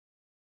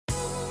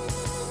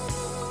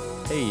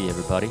Hey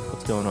everybody,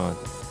 what's going on?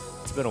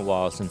 It's been a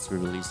while since we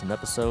released an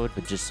episode,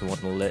 but just want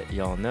to let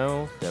y'all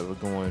know that we're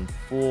going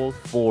full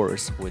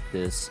force with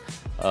this,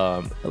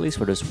 at least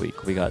for this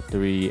week. We got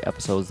 3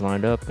 episodes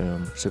lined up, and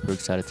I'm super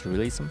excited to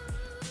release them.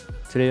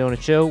 Today on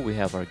the show, we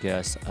have our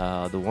guest,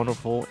 the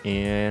wonderful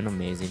and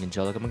amazing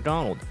Angelica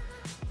McDonald,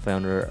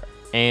 founder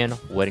and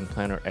wedding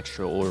planner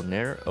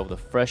extraordinaire of the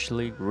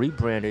freshly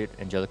rebranded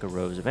Angelica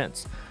Rose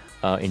Events.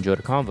 Enjoy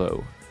the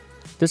convo.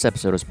 This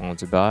episode is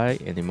sponsored by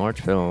Indie March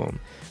Film.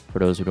 For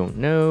those who don't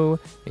know,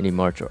 Indie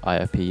March or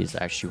IFP is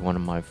actually one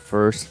of my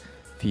first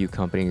few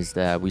companies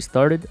that we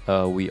started.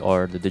 We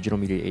are the digital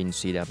media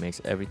agency that makes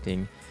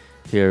everything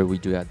here we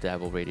do at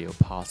Dabble Radio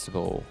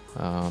possible.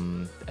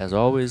 As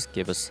always,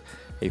 give us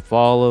a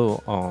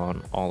follow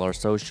on all our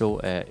social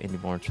at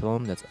Indie March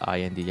Film. That's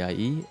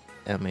INDIEMARCH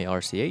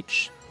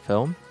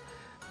Film.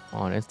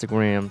 On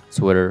Instagram,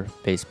 Twitter,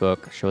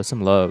 Facebook. Show us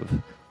some love.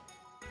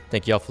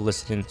 Thank you all for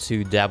listening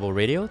to Dabble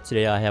Radio.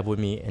 Today I have with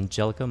me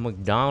Angelica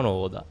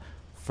McDonald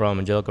from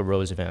Angelica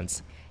Rose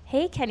Events.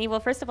 Hey, Kenny.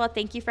 Well, first of all,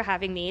 thank you for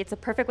having me. It's a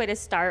perfect way to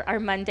start our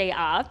Monday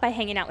off by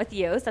hanging out with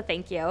you, so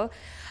thank you.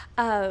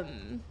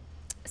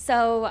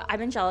 So I'm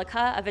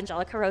Angelica of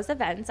Angelica Rose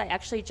Events. I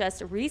actually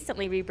just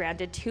recently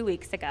rebranded 2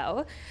 weeks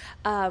ago,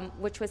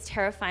 which was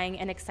terrifying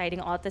and exciting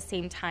all at the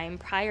same time.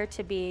 Prior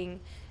to being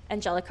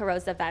Angelica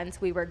Rose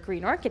Events, we were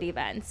Green Orchid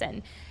Events,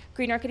 and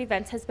Green Orchid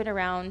Events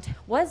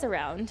was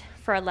around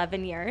for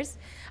 11 years.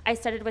 I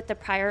started with the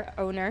prior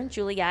owner,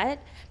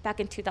 Juliet, back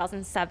in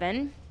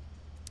 2007.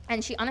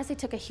 And she honestly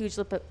took a huge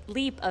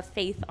leap of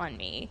faith on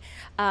me.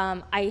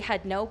 I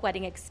had no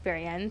wedding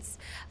experience.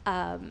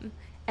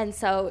 And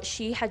so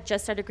she had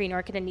just started Green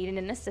Orchid and needed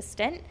an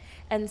assistant.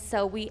 And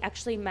so we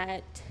actually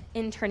met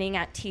interning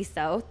at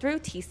TISO, through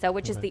TISO,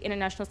 which is the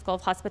International School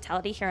of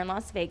Hospitality here in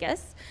Las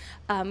Vegas,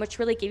 which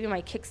really gave me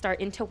my kickstart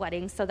into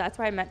weddings. So that's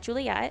where I met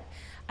Juliet.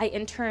 I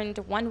interned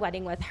one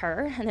wedding with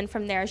her, and then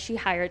from there she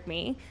hired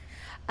me.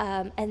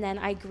 And then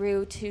I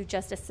grew to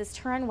just assist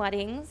her on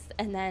weddings,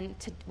 and then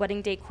to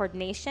wedding day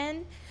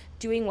coordination,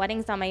 doing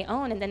weddings on my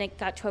own. And then it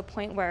got to a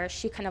point where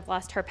she kind of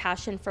lost her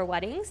passion for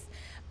weddings,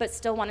 but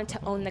still wanted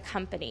to own the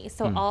company.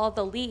 So all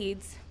the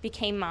leads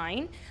became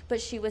mine,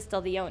 but she was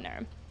still the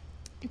owner.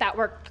 That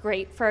worked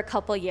great for a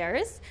couple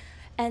years.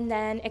 And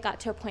then it got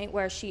to a point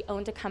where she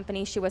owned a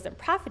company she wasn't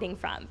profiting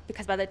from,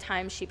 because by the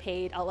time she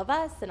paid all of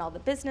us and all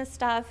the business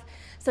stuff,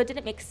 so it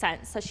didn't make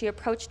sense. So she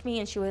approached me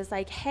and she was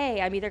like,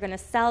 hey, I'm either going to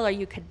sell or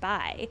you could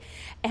buy.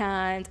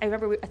 And I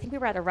remember, I think we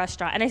were at a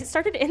restaurant, and I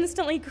started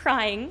instantly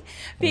crying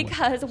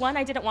because, one,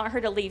 I didn't want her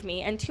to leave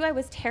me, and two, I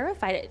was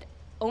terrified.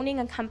 Owning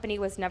a company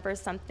was never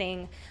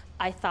something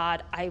I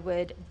thought I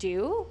would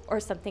do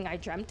or something I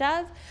dreamt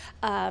of,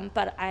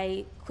 but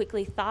I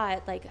quickly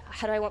thought, like,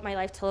 how do I want my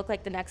life to look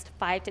like the next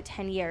 5 to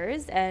 10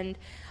 years? And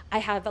I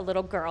have a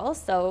little girl,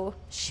 so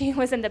she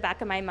was in the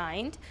back of my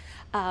mind.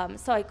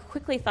 So I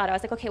quickly thought, I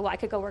was like, okay, well, I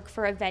could go work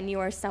for a venue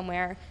or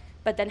somewhere,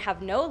 but then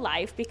have no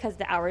life because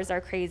the hours are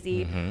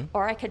crazy,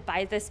 or I could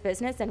buy this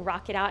business and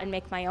rock it out and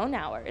make my own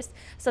hours.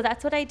 So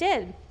that's what I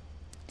did.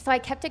 So I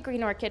kept at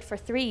Green Orchid for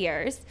 3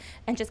 years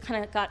and just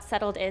kind of got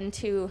settled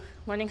into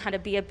learning how to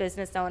be a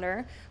business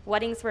owner.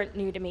 Weddings weren't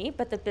new to me,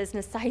 but the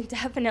business side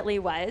definitely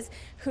was.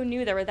 Who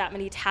knew there were that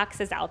many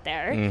taxes out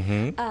there?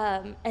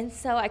 And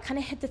so I kind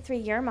of hit the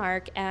 3-year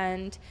mark,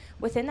 and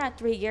within that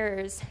 3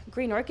 years,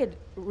 Green Orchid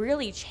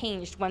really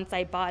changed once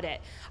I bought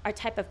it. Our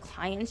type of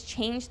clients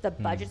changed, the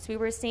budgets we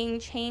were seeing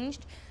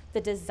changed,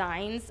 the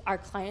designs our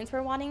clients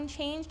were wanting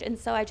changed, and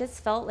so I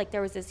just felt like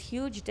there was this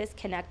huge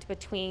disconnect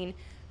between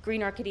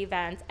Green Orchid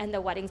Events and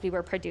the weddings we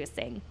were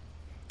producing.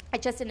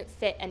 It just didn't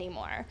fit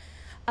anymore.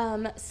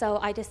 So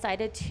I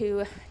decided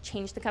to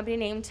change the company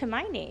name to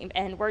my name,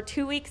 and we're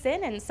 2 weeks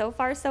in, and so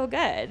far so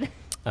good.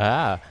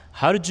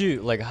 How did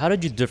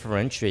you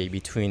differentiate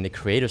between the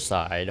creative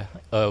side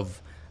of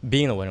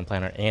being a wedding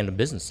planner and the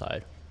business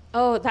side?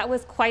 Oh, that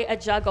was quite a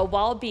juggle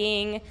while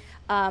being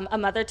a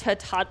mother to a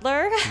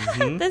toddler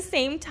at the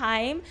same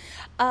time.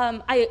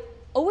 I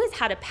always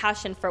had a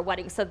passion for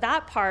weddings, so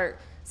that part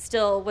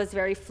still was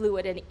very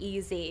fluid and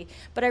easy,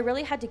 but I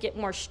really had to get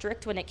more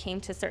strict when it came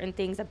to certain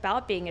things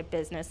about being a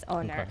business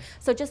owner.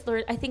 So just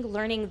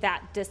learning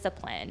that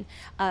discipline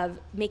of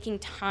making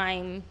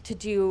time to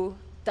do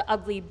the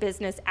ugly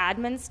business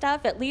admin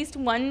stuff at least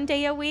one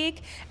day a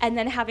week, and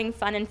then having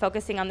fun and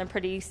focusing on the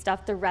pretty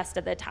stuff the rest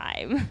of the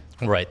time.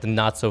 Right, the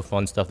not so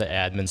fun stuff, the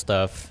admin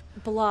stuff.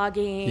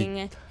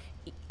 Blogging,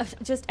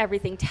 just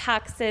everything,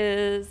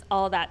 taxes,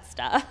 all that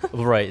stuff.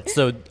 Right.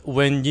 So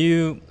when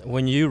you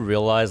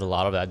realized a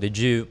lot of that,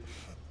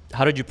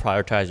 how did you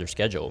prioritize your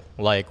schedule?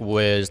 Like,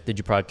 did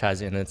you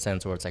prioritize it in a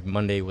sense where it's like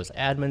Monday was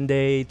admin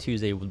day,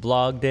 Tuesday was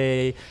blog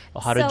day?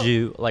 How did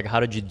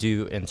you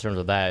do in terms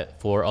of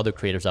that for other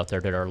creators out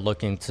there that are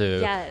looking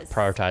to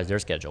prioritize their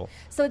schedule?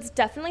 So it's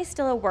definitely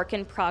still a work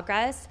in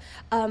progress.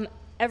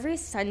 every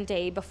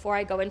Sunday before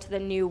I go into the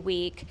new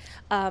week,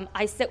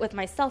 I sit with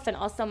myself and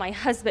also my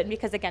husband,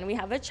 because again, we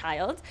have a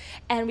child,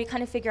 and we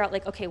kind of figure out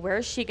like, okay, where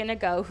is she going to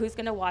go? Who's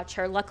going to watch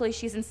her? Luckily,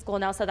 she's in school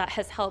now, so that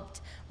has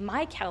helped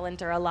my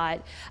calendar a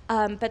lot.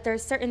 But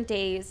there's certain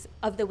days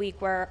of the week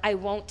where I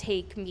won't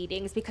take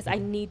meetings because I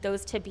need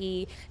those to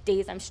be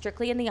days I'm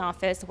strictly in the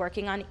office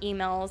working on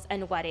emails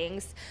and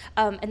weddings.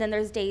 And then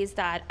there's days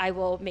that I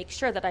will make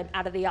sure that I'm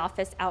out of the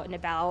office, out and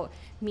about,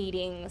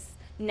 meetings,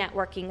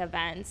 networking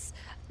events,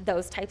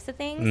 those types of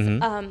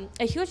things.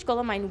 A huge goal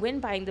of mine when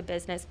buying the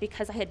business,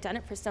 because I had done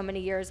it for so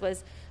many years,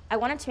 was I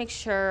wanted to make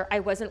sure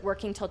I wasn't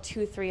working till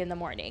 2, 3 in the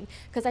morning,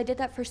 because I did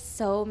that for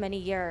so many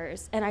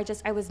years, and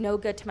I was no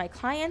good to my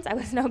clients, I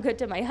was no good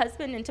to my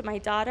husband and to my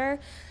daughter.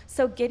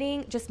 So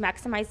just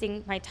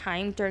maximizing my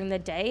time during the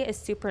day is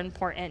super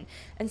important.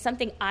 And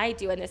something I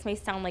do, and this may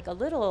sound like a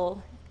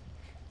little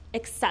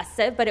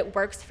excessive, but it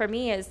works for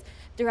me, is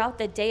throughout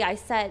the day I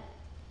set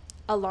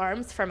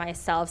alarms for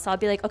myself. So I'll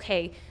be like,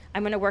 okay,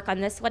 I'm going to work on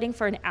this wedding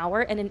for an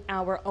hour and an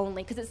hour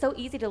only, because it's so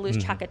easy to lose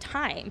track of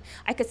time.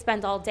 I could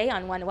spend all day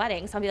on one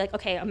wedding. So I'll be like,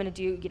 okay, I'm going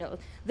to do,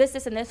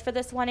 this, and this for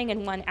this wedding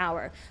in 1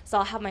 hour. So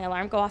I'll have my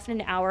alarm go off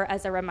in an hour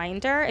as a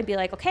reminder and be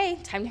like, okay,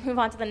 time to move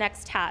on to the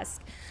next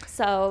task.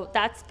 So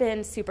that's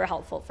been super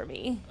helpful for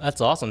me.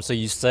 That's awesome. So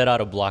you set out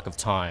a block of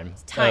time.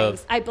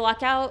 I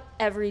block out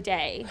every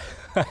day,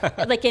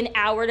 like in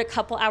hour to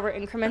couple hour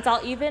increments.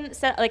 I'll even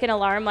set like an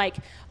alarm, like,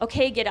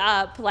 okay, get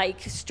up,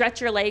 like stretch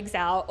your legs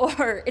out,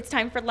 or it's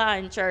time for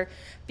lunch, or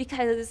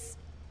because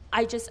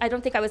I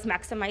don't think I was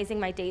maximizing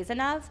my days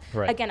enough.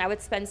 Right. Again, I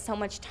would spend so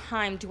much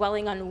time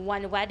dwelling on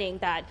one wedding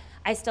that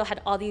I still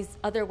had all these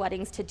other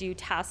weddings to do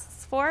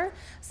tasks for.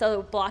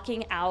 So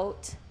blocking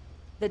out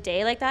the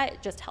day like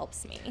that just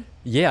helps me.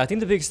 Yeah, I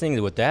think the biggest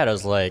thing with that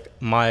is like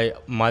my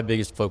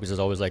biggest focus is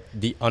always like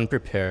the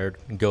unprepared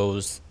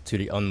goes to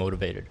the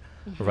unmotivated,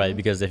 right?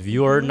 Because if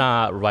you're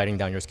not writing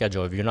down your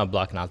schedule, if you're not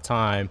blocking out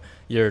time,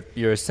 you're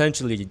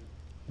essentially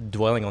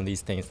dwelling on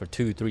these things for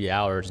 2-3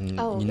 hours and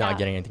you're not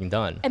getting anything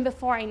done. And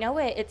before I know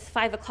it, it's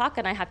 5 o'clock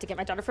and I have to get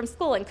my daughter from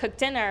school and cook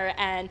dinner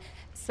and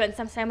spend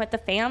some time with the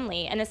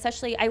family. And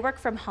especially I work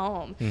from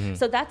home.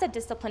 So that's a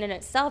discipline in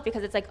itself,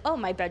 because it's like, oh,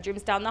 my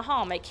bedroom's down the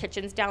hall, my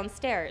kitchen's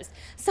downstairs.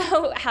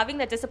 So having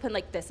that discipline,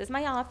 like, this is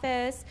my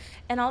office,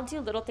 and I'll do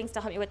little things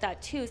to help me with that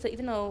too. So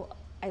even though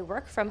I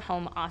work from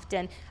home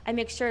often, I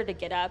make sure to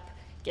get up,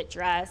 get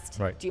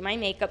dressed, do my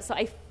makeup, so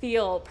I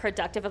feel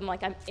productive. I'm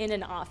like, I'm in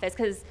an office,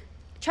 because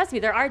trust me,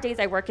 there are days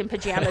I work in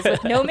pajamas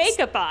with no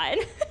makeup on.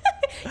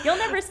 You'll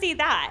never see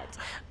that,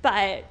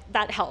 but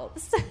that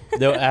helps.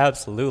 No,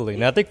 absolutely.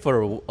 And I think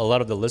for a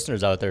lot of the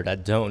listeners out there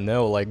that don't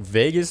know, like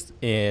Vegas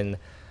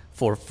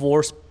for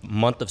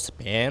 4-month of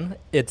span,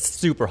 it's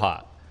super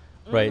hot,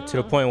 right? To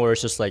the point where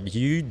it's just like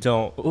you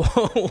don't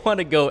want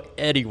to go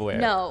anywhere.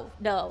 No.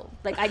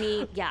 Like,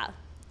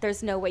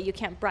 there's no way, you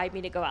can't bribe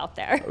me to go out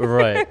there.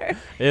 Right.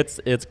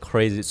 It's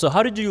crazy. So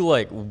how did you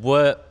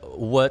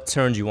what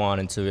turned you on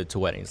into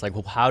weddings? Like,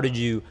 how did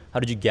you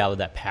gather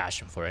that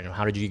passion for it, and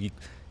how did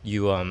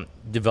you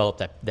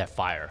develop that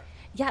fire?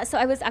 Yeah, so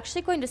I was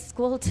actually going to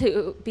school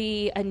to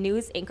be a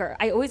news anchor.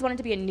 I always wanted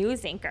to be a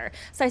news anchor.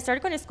 So I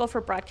started going to school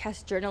for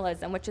broadcast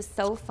journalism, which is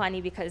so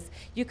funny because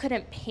you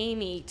couldn't pay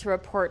me to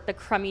report the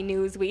crummy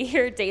news we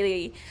hear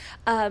daily.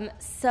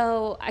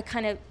 So I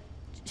kind of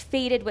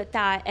faded with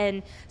that,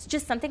 and it's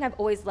just something I've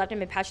always loved and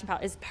been passionate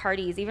about is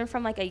parties. Even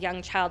from like a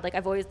young child, like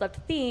I've always loved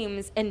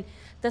themes and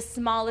the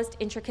smallest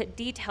intricate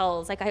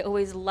details. Like I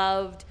always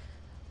loved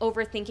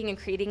overthinking and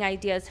creating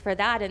ideas for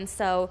that. And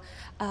so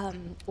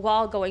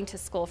while going to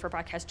school for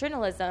broadcast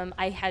journalism,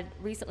 I had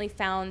recently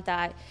found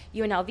that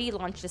UNLV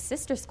launched a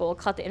sister school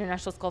called the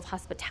International School of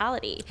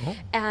Hospitality.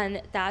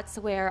 And that's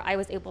where I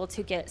was able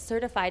to get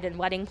certified in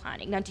wedding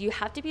planning. Now, do you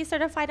have to be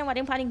certified in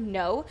wedding planning?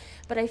 No,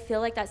 but I feel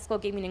like that school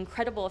gave me an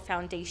incredible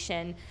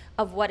foundation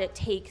of what it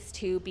takes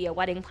to be a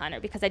wedding planner,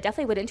 because I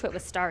definitely went into it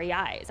with starry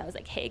eyes. I was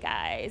like, hey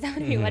guys, I'm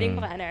gonna be a wedding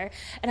planner.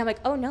 And I'm like,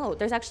 oh no,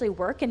 there's actually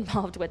work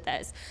involved with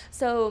this.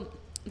 So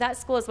that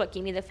school is what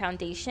gave me the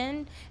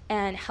foundation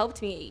and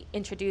helped me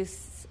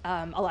introduce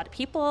a lot of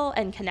people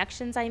and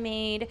connections I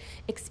made,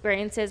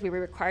 experiences. We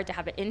were required to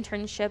have an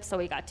internship, so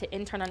we got to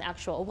intern on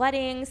actual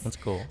weddings. That's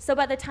cool. So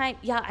by the time,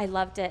 I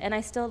loved it, and I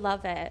still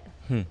love it.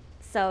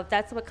 So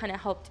that's what kind of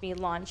helped me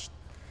launch.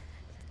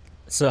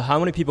 So how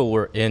many people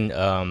were in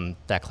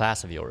that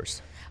class of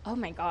yours? Oh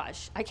my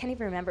gosh, I can't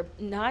even remember.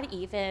 Not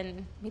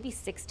even, maybe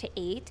 6 to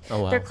 8.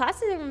 Oh, wow. Their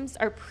classrooms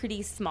are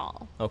pretty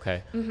small.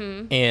 Okay.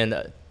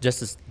 And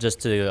just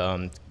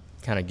to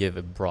kind of give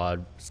a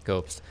broad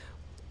scopes,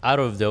 out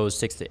of those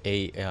 6 to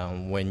 8,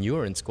 when you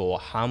were in school,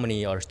 how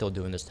many are still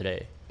doing this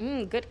today?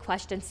 Good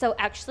question. So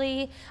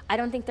actually, I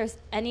don't think there's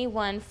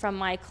anyone from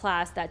my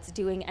class that's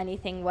doing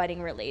anything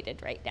wedding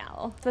related right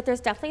now. But there's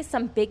definitely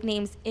some big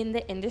names in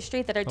the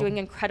industry that are doing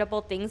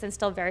incredible things and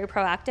still very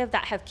proactive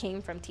that have came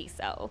from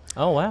TISO.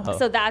 Oh, wow.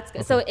 So that's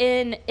good. So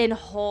in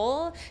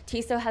whole,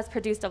 TISO has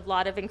produced a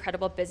lot of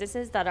incredible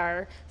businesses that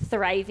are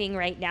thriving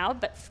right now.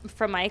 But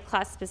from my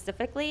class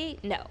specifically,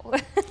 no.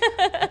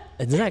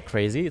 Isn't that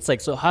crazy? It's like,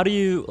 so how do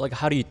you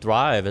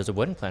thrive as a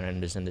wedding planner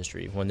in this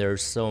industry when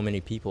there's so many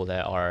people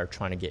that are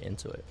trying to get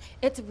into it?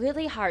 It's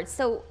really hard.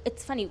 So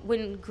it's funny,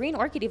 when Green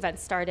Orchid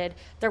events started,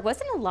 there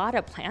wasn't a lot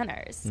of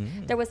planners.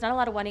 There was not a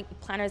lot of wedding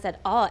planners at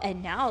all.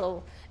 And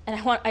now, and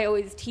I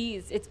always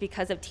tease, it's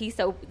because of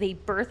TISO, they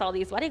birth all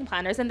these wedding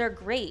planners and they're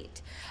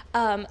great.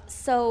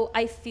 So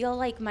I feel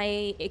like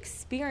my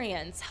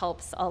experience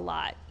helps a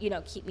lot,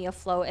 keep me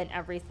afloat and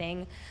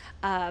everything.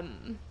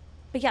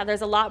 But yeah,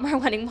 there's a lot more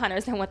wedding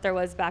planners than what there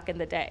was back in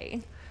the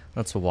day.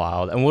 That's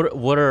wild. And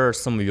what are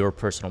some of your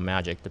personal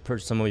magic,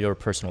 some of your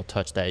personal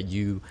touch that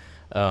you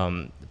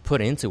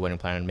put into wedding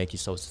planning and make you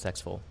so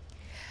successful?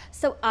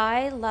 So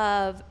I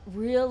love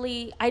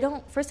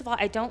first of all,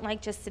 I don't like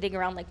just sitting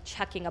around like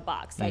checking a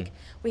box. Like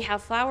we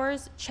have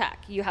flowers,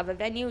 check. You have a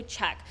venue,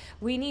 check.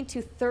 We need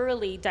to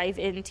thoroughly dive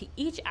into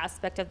each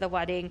aspect of the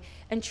wedding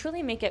and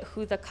truly make it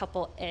who the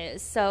couple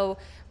is. So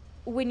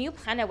when you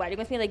plan a wedding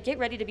with me, like, get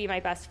ready to be my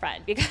best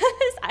friend, because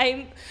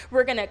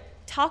we're going to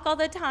talk all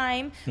the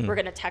time. We're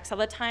going to text all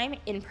the time,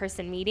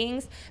 in-person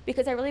meetings,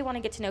 because I really want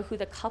to get to know who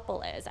the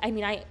couple is. I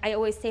mean, I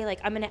always say, like,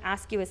 I'm going to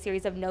ask you a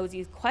series of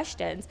nosy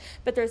questions,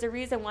 but there's a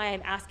reason why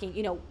I'm asking,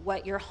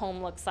 what your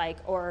home looks like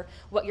or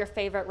what your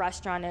favorite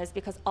restaurant is,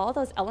 because all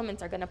those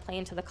elements are going to play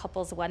into the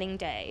couple's wedding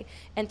day.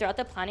 And throughout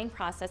the planning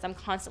process, I'm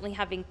constantly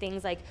having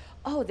things like,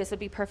 oh, this would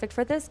be perfect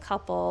for this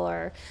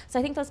couple. So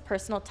I think those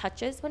personal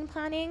touches when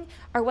planning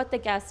are what the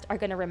guests are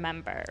going to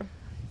remember.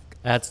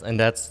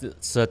 That's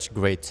such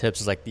great tips.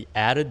 It's like the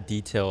added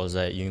details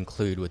that you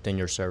include within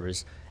your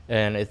service.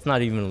 And it's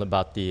not even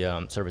about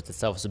the service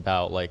itself. It's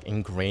about like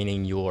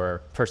ingraining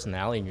your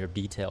personality and your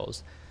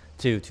details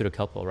to the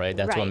couple, right?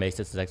 That's what makes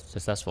it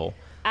successful.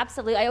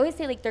 Absolutely. I always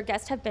say, like, their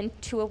guests have been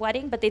to a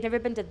wedding, but they've never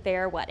been to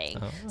their wedding.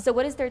 So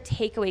what is their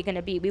takeaway going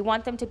to be? We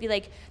want them to be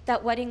like,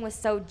 that wedding was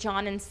so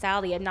John and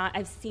Sally, and not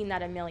I've seen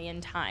that a million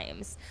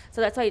times.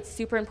 So that's why it's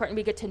super important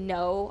we get to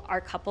know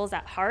our couples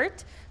at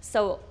heart,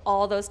 so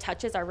all those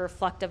touches are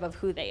reflective of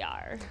who they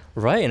are.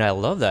 Right, and I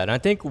love that. And I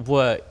think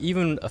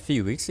even a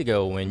few weeks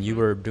ago when you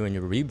were doing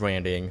your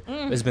rebranding,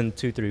 it's been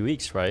 2-3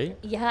 weeks, right?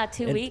 Yeah,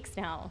 2 weeks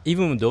now.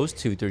 Even with those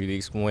 2-3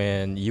 weeks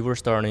when you were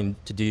starting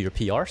to do your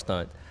PR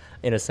stunt,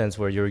 in a sense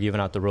where you were giving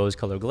out the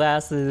rose-colored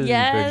glasses.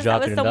 Yes,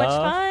 that was so much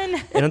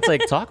fun. And it's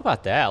like, talk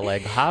about that.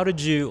 Like, how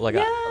did you,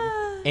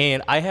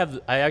 and I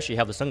actually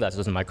have the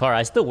sunglasses in my car.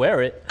 I still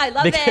wear it. I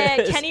love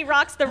it. Kenny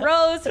rocks the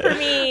rose for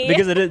me.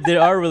 Because they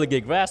are really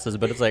good glasses,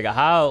 but it's like,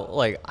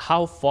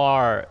 how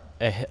far,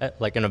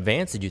 in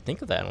advance did you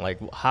think of that? And like,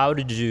 how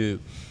did you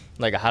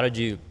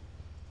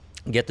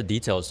get the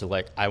details to,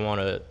 like, I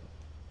want to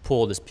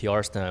pull this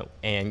PR stunt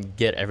and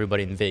get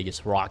everybody in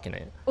Vegas rocking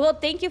it? Well,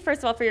 thank you,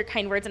 first of all, for your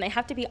kind words. And I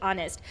have to be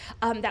honest,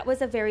 that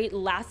was a very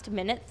last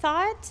minute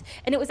thought.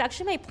 And it was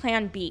actually my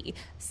plan B.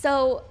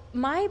 So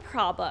my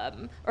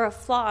problem, or a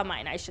flaw of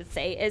mine, I should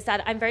say, is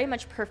that I'm very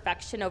much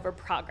perfection over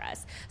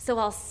progress. So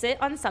I'll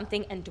sit on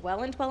something and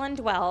dwell and dwell and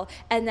dwell.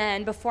 And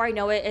then before I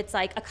know it, it's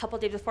like a couple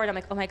days before, and I'm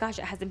like, oh my gosh,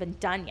 it hasn't been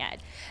done yet.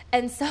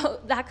 And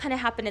so that kind of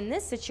happened in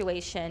this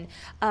situation.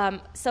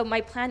 So my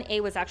plan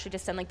A was actually to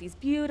send like these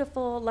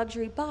beautiful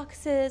luxury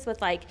boxes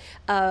with like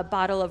a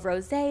bottle of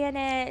rosé in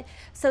it.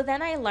 So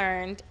then I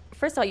learned,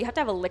 first of all, you have to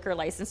have a liquor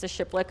license to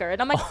ship liquor.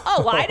 And I'm like,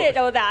 oh, well, I didn't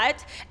know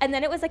that. And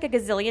then it was like $1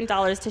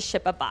 gazillion to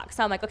ship a box.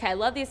 So I'm like, okay, I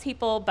love these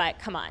people, but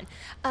come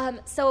on.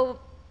 So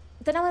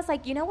then I was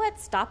like, you know what?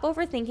 Stop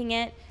overthinking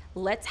it.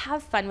 Let's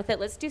have fun with it.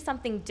 Let's do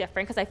something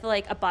different, because I feel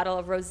like a bottle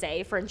of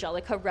rosé for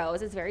Angelica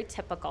Rose is very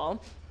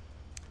typical.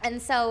 And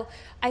so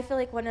I feel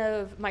like one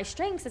of my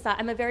strengths is that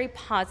I'm a very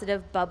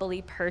positive,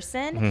 bubbly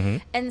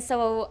person. And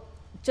so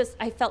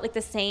I felt like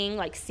the saying,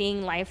 like,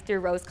 seeing life through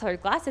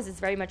rose-colored glasses is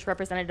very much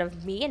representative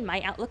of me and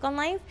my outlook on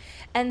life.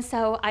 And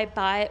so I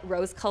bought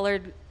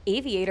rose-colored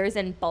aviators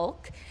in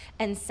bulk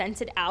and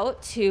sent it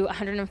out to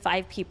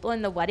 105 people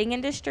in the wedding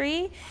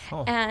industry.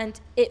 And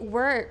it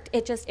worked.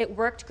 It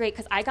worked great,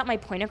 because I got my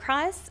point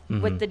across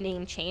with the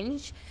name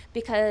change,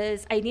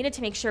 because I needed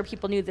to make sure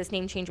people knew this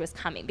name change was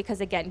coming,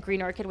 because again,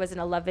 Green Orchid was an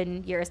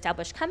 11-year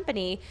established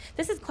company.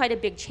 This is quite a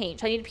big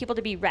change. I needed people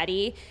to be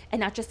ready and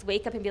not just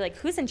wake up and be like,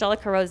 who's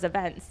Angelica Rose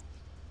Events?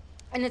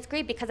 And it's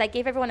great because I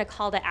gave everyone a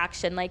call to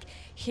action, like,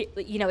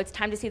 it's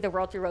time to see the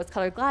world through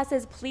rose-colored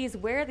glasses. Please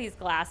wear these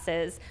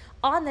glasses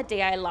on the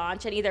day I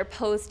launch, and either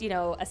post, a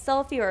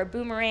selfie or a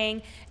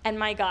boomerang. And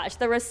my gosh,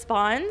 the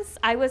response,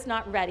 I was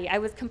not ready. I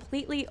was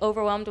completely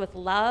overwhelmed with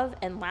love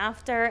and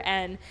laughter,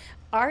 and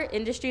our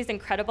industry is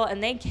incredible,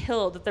 and they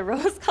killed the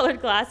rose-colored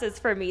glasses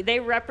for me.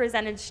 They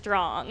represented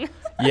strong.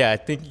 Yeah, I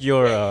think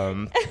your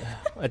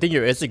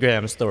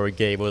Instagram story,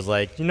 Gabe, was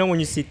like,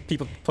 when you see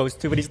people post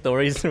too many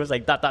stories, it was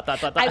like dot.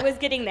 I was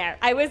getting there.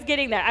 I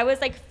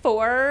was like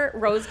 4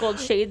 rose gold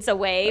shades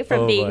away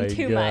from being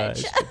too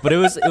much. But it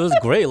was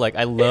great. Like,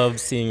 I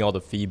loved seeing all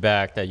the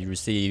feedback that you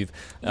receive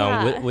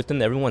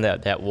within everyone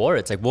that wore it.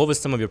 It's like, what was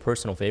some of your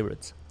personal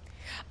favorites?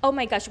 Oh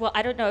my gosh. Well,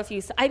 I don't know if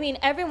you, I mean,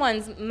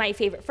 everyone's my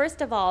favorite.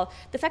 First of all,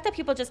 the fact that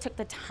people just took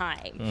the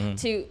time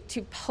to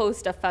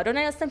post a photo. And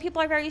I know some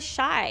people are very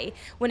shy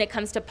when it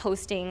comes to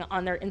posting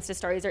on their Insta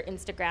stories or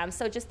Instagram.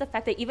 So just the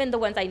fact that even the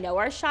ones I know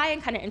are shy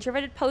and kind of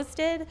introverted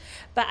posted.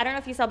 But I don't know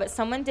if you saw, but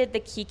someone did the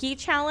Kiki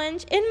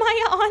challenge in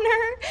my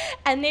honor,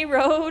 and they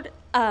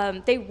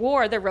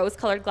wore the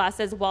rose-colored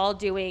glasses while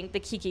doing the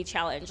Kiki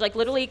challenge, like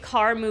literally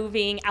car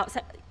moving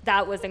outside.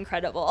 That was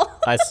incredible.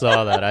 I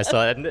saw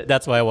that.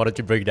 That's why I wanted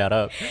to bring that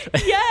up.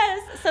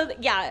 Yes. So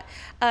yeah,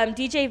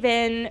 DJ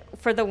Vin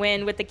for the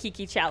win with the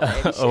Kiki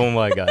challenge. Oh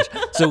my gosh.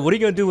 So what are you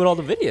gonna do with all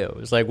the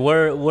videos? Like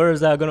where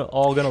is that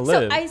all gonna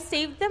live? So I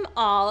saved them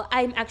all.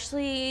 I'm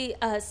actually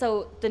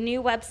so the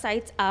new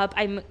website's up.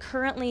 I'm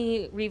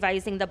currently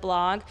revising the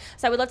blog.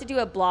 So I would love to do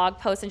a blog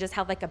post and just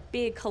have like a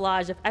big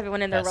collage of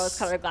everyone in their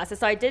rose-colored glasses.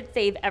 So I did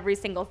save every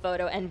single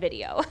photo and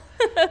video.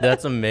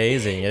 That's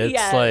amazing.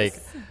 It's like,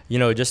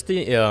 just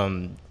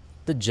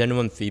the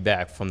genuine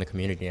feedback from the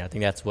community. I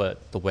think that's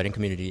what the wedding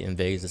community in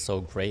Vegas is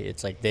so great.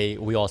 It's like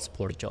we all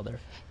support each other.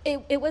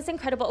 It was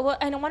incredible. Well,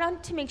 and I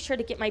wanted to make sure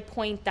to get my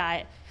point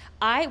that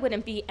I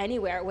wouldn't be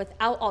anywhere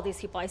without all these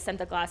people I sent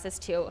the glasses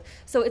to.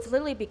 So it's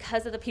literally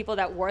because of the people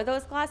that wore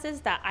those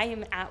glasses that I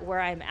am at where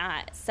I'm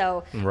at.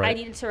 So I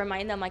needed to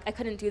remind them, like, I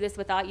couldn't do this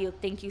without you.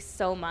 Thank you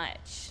so much.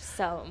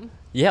 So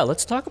yeah,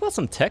 let's talk about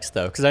some tech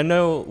stuff, because I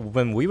know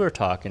when we were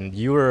talking,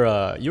 you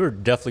were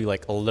definitely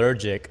like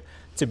allergic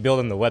to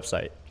building the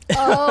website.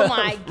 Oh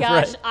my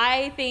gosh. Right.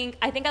 I think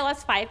I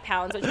lost 5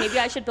 pounds, which maybe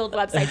I should build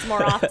websites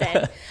more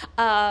often.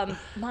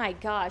 My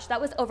gosh,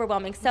 that was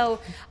overwhelming. So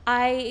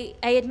I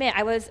admit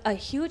I was a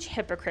huge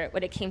hypocrite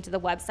when it came to the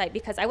website,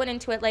 because I went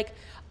into it like,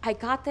 I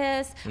got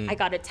this, I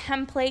got a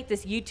template,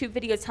 this YouTube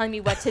video is telling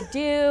me what to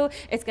do,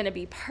 it's going to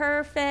be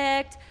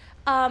perfect.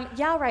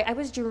 Yeah, right. I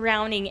was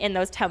drowning in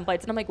those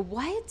templates, and I'm like,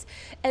 what?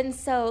 And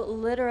so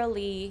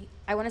literally,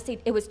 I want to say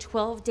it was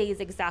 12 days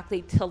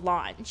exactly to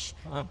launch.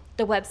 Wow.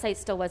 The website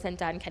still wasn't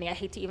done, Kenny. I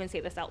hate to even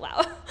say this out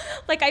loud.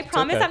 Like, I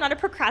promise I'm not a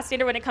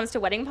procrastinator when it comes to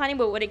wedding planning,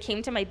 but when it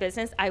came to my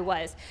business, I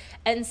was.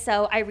 And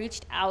so I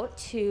reached out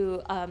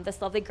to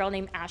this lovely girl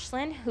named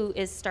Ashlyn, who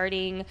is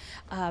starting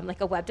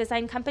like a web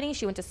design company.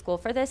 She went to school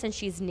for this, and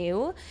she's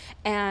new.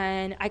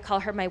 And I call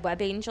her my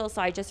web angel.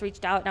 So I just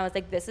reached out, and I was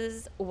like, this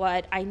is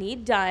what I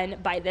need done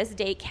by this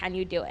date. Can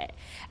you do it?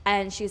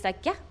 And she's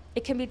like, yeah,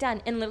 it can be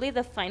done. And literally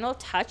the final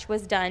touch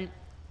was done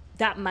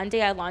that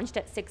Monday. I launched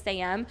at 6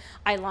 a.m.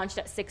 I launched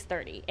at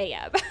 6:30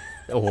 a.m.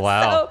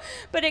 Wow.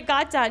 But it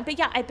got done. But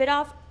yeah, I bit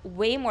off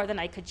way more than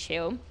I could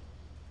chew.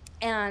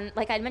 And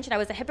like I mentioned, I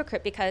was a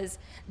hypocrite because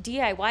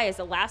DIY is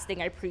the last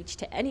thing I preach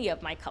to any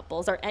of my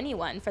couples, or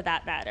anyone for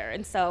that matter.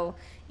 And so,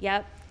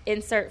 yep,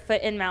 insert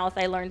foot in mouth,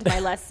 I learned my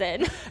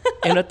lesson.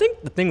 And I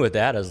think the thing with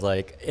that is,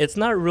 like, it's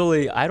not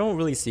really, I don't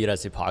really see it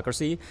as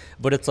hypocrisy,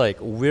 but it's like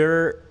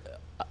we're,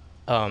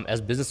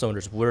 as business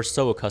owners, we're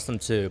so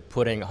accustomed to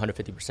putting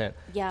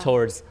 150%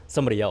 towards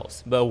somebody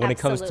else. But when it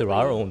comes to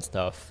our own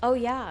stuff. Oh,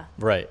 yeah.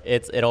 Right.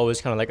 It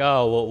always kind of like,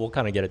 oh, we'll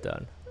kind of get it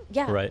done.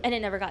 Yeah. Right. And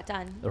it never got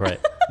done. Right.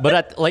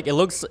 But it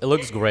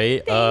looks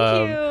great.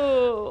 Thank you.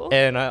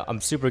 And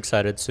I'm super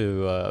excited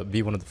to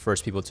be one of the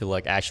first people to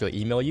like actually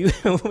email you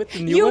with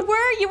the new one.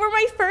 You were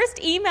my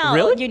first email.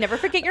 Really? You never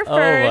forget your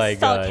first. Oh my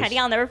gosh. So Kenny,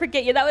 I'll never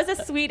forget you. That was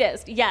the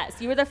sweetest. Yes,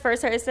 you were the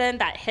first person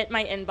that hit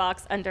my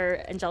inbox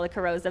under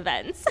Angelica Rose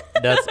Events.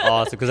 That's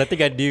awesome, because I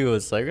think I knew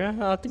it's like,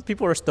 I think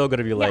people are still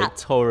gonna be like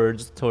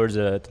towards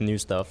the new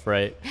stuff,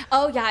 right?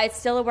 Oh yeah, it's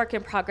still a work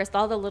in progress.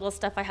 All the little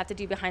stuff I have to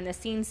do behind the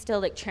scenes still,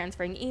 like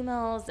transferring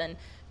emails and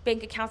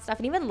bank account stuff,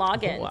 and even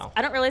logins. Oh, wow.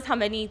 I don't realize how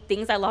many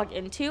things I log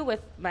into with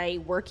my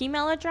work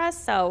email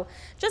address. So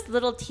just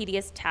little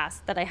tedious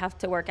tasks that I have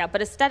to work out.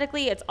 But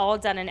aesthetically, it's all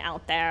done and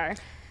out there.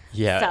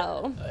 Yeah,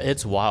 so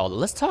it's wild.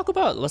 Let's talk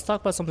about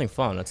something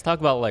fun. Let's talk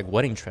about like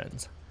wedding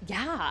trends.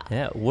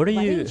 Yeah.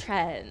 Wedding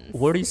trends.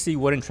 Where do you see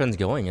wedding trends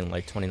going in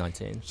like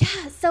 2019?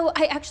 Yeah. So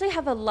I actually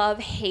have a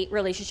love-hate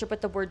relationship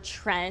with the word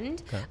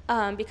trend,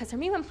 because for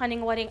me, when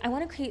planning a wedding, I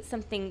want to create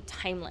something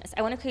timeless.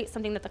 I want to create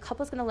something that the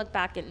couple's going to look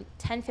back in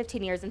 10,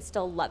 15 years and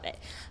still love it.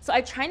 So I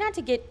try not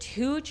to get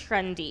too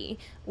trendy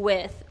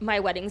with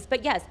my weddings,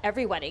 but yes,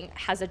 every wedding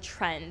has a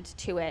trend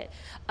to it.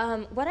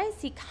 What I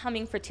see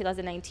coming for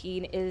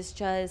 2019 is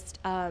just,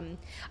 I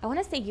want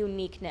to say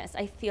uniqueness.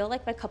 I feel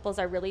like my couples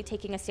are really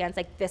taking a stance,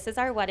 like, this is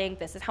our wedding,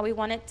 this is how we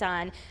want it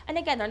done. And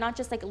again, they're not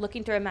just like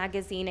looking through a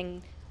magazine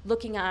and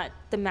looking at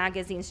the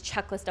magazine's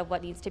checklist of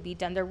what needs to be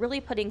done. They're really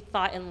putting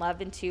thought and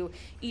love into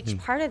each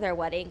part of their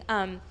wedding.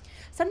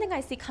 Something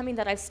I see coming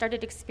that I've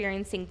started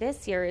experiencing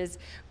this year is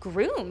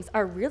grooms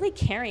are really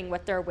caring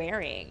what they're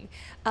wearing.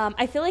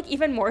 I feel like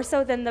even more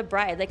so than the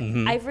bride. Like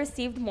I've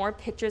received more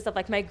pictures of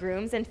like my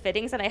grooms and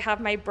fittings than I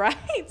have my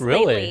brides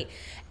lately.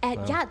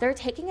 And yeah, they're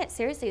taking it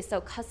seriously. So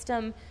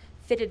custom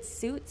fitted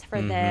suits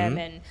for them,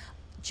 and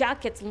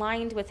jackets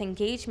lined with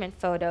engagement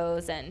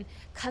photos, and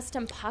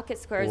custom pocket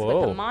squares with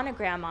a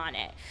monogram on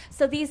it.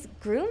 So these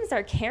grooms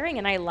are caring,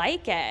 and I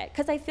like it,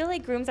 because I feel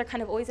like grooms are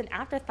kind of always an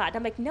afterthought.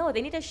 I'm like, no,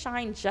 they need to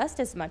shine just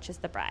as much as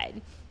the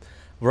bride.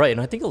 Right, and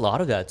I think a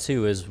lot of that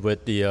too is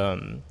with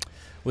the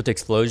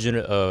explosion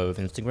of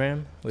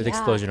Instagram, with the Yeah.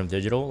 explosion of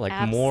digital, like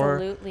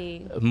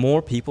Absolutely.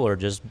 more people are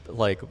just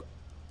like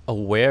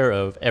aware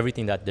of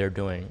everything that they're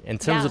doing. In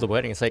terms Yeah. of the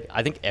wedding, it's like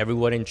I think every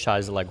wedding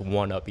tries to like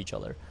one up each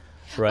other,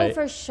 Oh, right?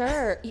 for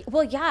sure.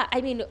 Well, yeah.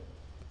 I mean,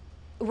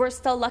 we're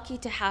so lucky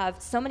to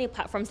have so many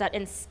platforms that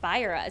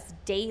inspire us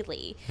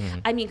daily.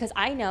 I mean, because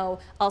I know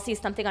I'll see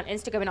something on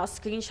Instagram and I'll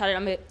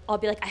screenshot it. I'll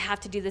be like, I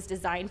have to do this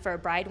design for a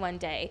bride one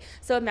day.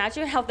 So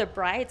imagine how the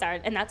brides are.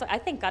 And that's why I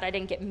thank God I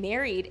didn't get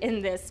married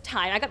in this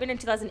time. I got married in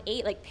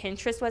 2008. Like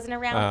Pinterest wasn't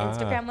around,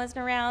 Instagram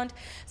wasn't around.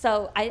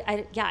 So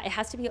yeah, it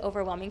has to be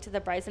overwhelming to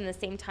the brides. And at the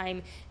same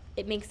time,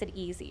 it makes it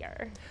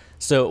easier.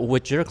 So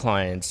with your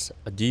clients,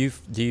 do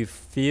you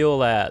feel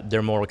that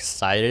they're more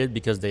excited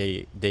because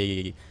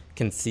they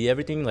can see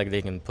everything, like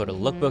they can put a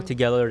lookbook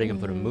together, they can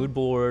put a mood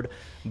board,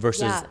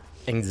 versus Yeah.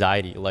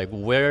 anxiety? Like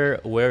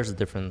where's the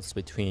difference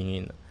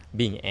between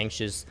being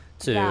anxious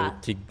to Yeah.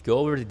 go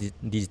over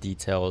these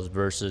details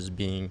versus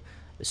being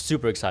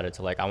super excited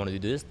to like, I want to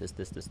do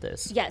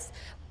this? Yes.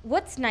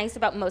 What's nice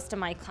about most of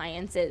my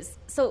clients is,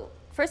 so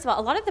first of all,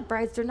 a lot of the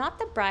brides, they're not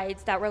the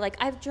brides that were like,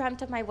 I've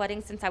dreamt of my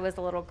wedding since I was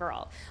a little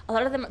girl. A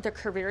lot of them, they're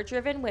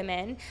career-driven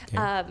women.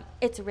 Okay.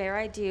 It's rare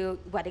I do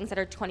weddings that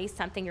are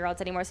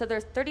 20-something-year-olds anymore. So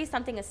there's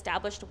 30-something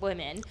established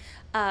women.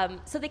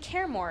 So they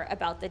care more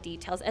about the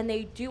details, and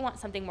they do want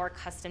something more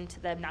custom to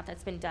them, not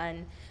that's been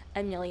done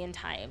a million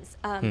times.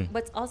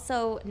 What's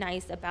also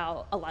nice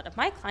about a lot of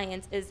my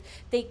clients is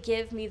they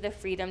give me the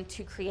freedom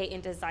to create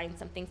and design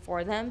something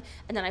for them,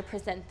 and then I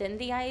present them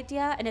the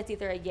idea, and it's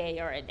either a yay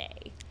or a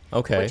nay.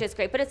 Okay. Which is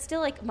great, but it's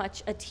still like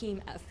much a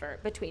team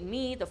effort between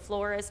me, the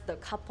florist, the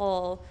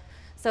couple.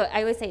 So I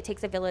always say it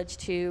takes a village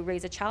to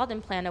raise a child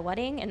and plan a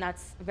wedding, and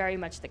that's very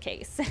much the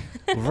case.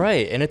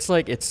 Right, and it's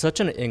like it's such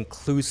an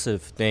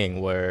inclusive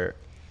thing where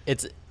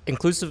it's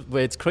inclusive,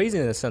 but it's crazy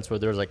in the sense where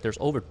there's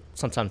over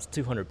sometimes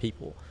 200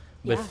 people.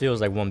 But Yeah. it feels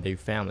like one big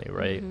family,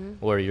 right?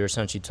 Where you're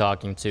essentially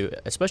talking to,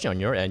 especially on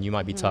your end, you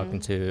might be talking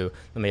to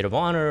the maid of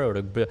honor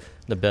or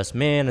the best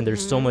man, and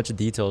there's so much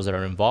details that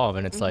are involved,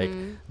 and it's like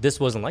this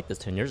wasn't like this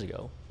 10 years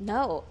ago.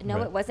 No,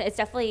 Right. it wasn't. It's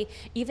definitely,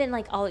 even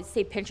like I'll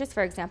say Pinterest,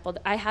 for example.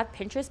 I have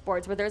Pinterest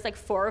boards where there's like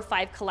 4 or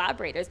 5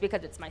 collaborators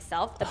because it's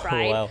myself, the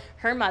bride, wow.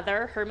 her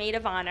mother, her maid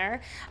of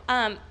honor.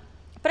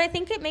 But I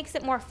think it makes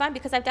it more fun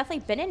because I've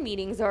definitely been in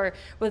meetings or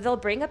where they'll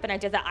bring up an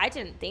idea that I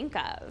didn't think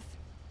of.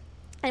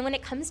 And when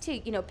it comes to,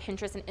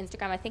 Pinterest and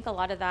Instagram, I think a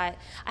lot of that,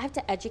 I have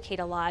to educate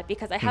a lot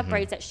because I have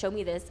brides that show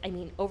me this,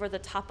 over the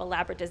top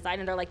elaborate design,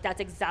 and they're like, that's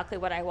exactly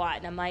what I want.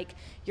 And I'm like,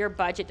 your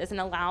budget doesn't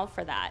allow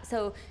for that.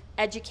 So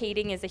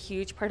educating is a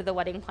huge part of the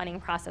wedding planning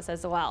process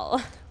as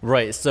well.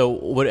 Right. So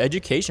what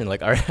education,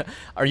 like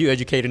are you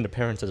educating the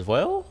parents as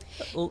well?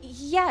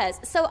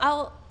 Yes. So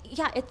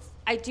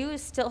I do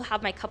still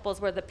have my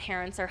couples where the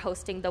parents are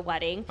hosting the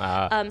wedding.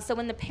 So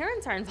when the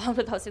parents are involved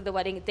with hosting the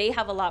wedding, they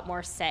have a lot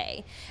more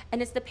say.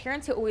 And it's the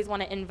parents who always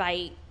want to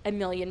invite a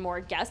million more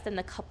guests than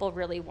the couple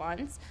really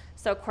wants.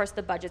 So of course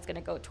the budget's going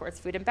to go towards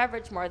food and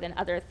beverage more than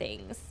other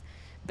things.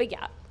 But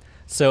yeah.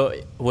 So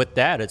with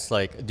that, it's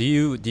like, do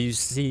you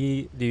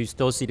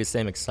still see the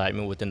same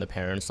excitement within the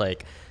parents?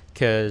 Like,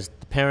 because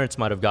the parents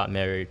might have got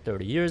married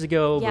 30 years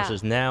ago Yeah.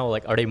 versus now,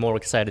 like, are they more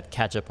excited to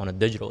catch up on a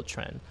digital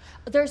trend?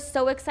 They're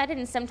so excited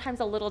and sometimes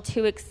a little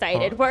too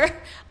excited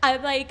where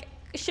I'm like,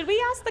 should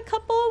we ask the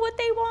couple what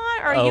they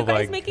want? Or are Oh you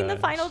guys my making the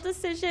gosh. final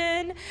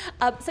decision?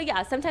 So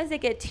yeah, sometimes they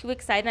get too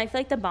excited. And I feel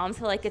like the moms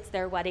feel like it's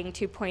their wedding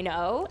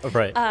 2.0.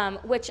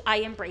 Right. Which I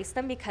embrace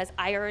them because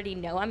I already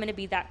know I'm going to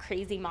be that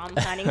crazy mom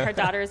planning her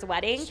daughter's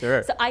wedding.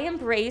 Sure. So I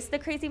embrace the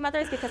crazy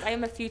mothers because I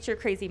am a future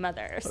crazy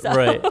mother. So.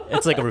 Right.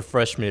 It's like a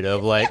refreshment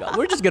of like,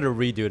 we're just going to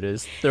redo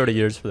this 30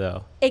 years from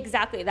now.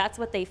 Exactly. That's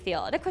what they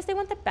feel. And of course they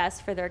want the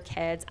best for their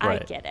kids.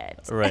 Right. I get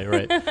it.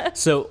 Right.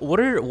 So what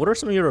are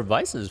some of your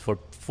advices for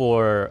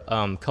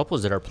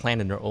couples that are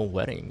planning their own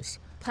weddings?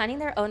 Planning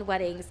their own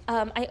weddings.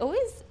 I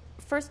always,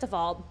 first of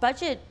all,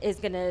 budget is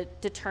going to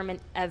determine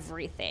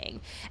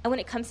everything. And when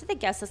it comes to the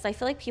guest list, I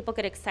feel like people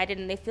get excited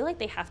and they feel like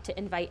they have to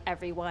invite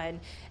everyone.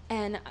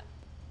 And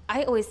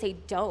I always say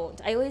don't.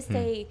 I always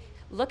say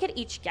look at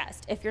each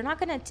guest. If you're not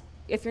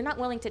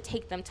willing to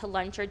take them to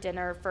lunch or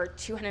dinner for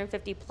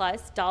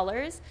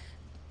 $250+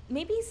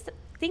 maybe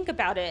think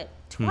about it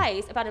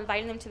twice about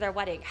inviting them to their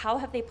wedding. How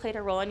have they played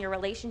a role in your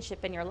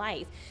relationship in your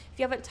life? If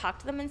you haven't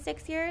talked to them in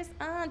 6 years,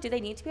 do they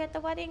need to be at the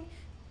wedding?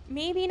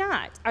 Maybe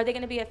not. Are they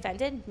going to be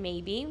offended?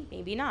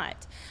 Maybe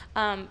not.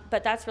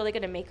 But that's really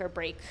going to make or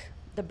break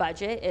the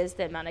budget is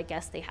the amount of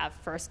guests they have,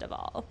 first of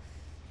all.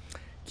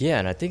 Yeah,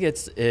 and I think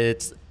it's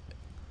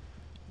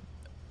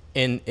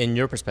in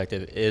your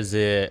perspective, is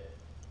it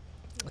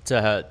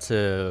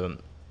to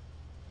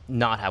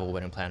not have a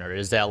wedding planner?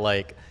 Is that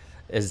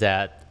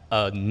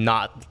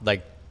not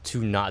like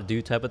to not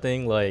do type of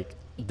thing? Like,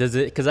 does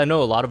it? Because I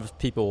know a lot of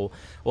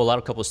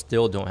couples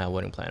still don't have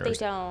wedding planners.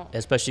 They don't.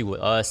 Especially with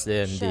us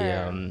in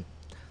Sure.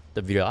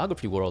 the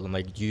videography world. I'm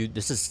like,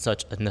 this is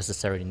such a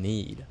necessary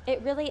need.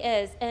 It really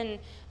is. And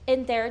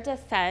In their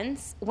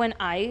defense, when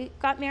I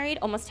got married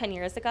almost 10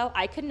 years ago,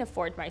 I couldn't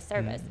afford my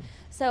service.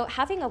 So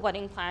having a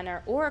wedding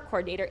planner or a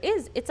coordinator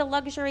it's a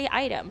luxury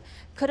item.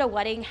 Could a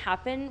wedding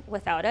happen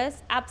without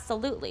us?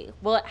 Absolutely.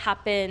 Will it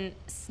happen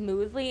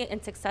smoothly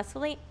and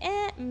successfully?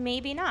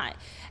 Maybe not.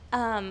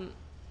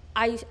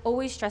 I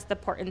always stress the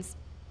importance.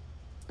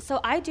 So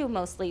I do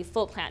mostly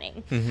full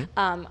planning.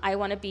 I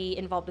want to be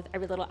involved with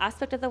every little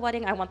aspect of the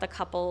wedding. I want the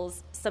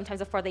couples,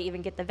 sometimes before they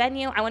even get the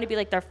venue, I want to be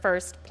like their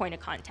first point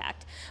of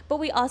contact. But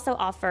we also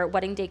offer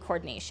wedding day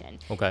coordination.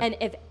 Okay. And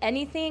if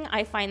anything,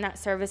 I find that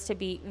service to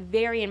be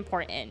very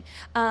important.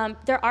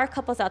 There are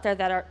couples out there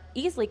that are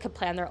easily could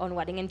plan their own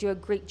wedding and do a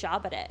great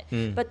job at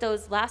it. But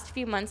those last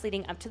few months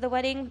leading up to the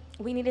wedding,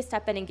 we need to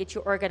step in and get you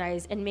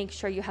organized and make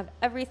sure you have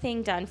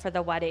everything done for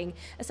the wedding,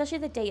 especially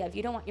the day of.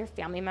 You don't want your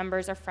family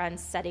members or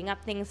friends setting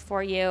up things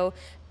for you.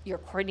 Your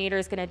coordinator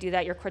is going to do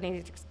that. Your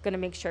coordinator is going to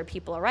make sure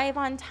people arrive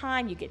on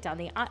time. You get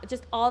down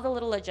just all the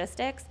little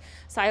logistics.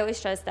 So I always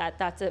stress that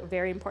that's a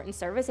very important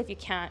service if you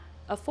can't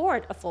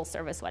afford a full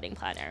service wedding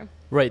planner.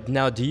 Right.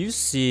 Now, do you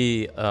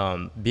see,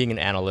 being in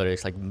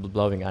analytics, like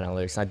loving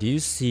analytics, now do you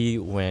see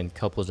when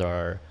couples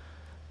are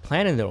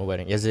planning their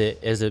wedding, does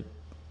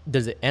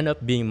it end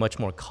up being much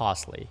more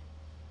costly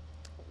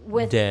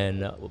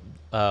than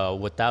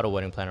without a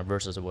wedding planner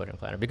versus a wedding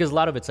planner? Because a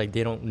lot of it's like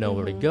they don't know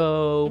where to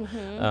go,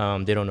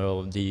 they don't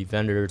know the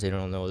vendors, they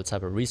don't know the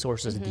type of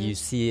resources. Do you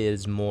see it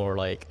as more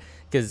like,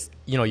 because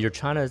you're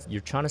trying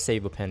to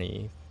save a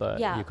penny, but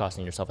you're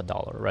costing yourself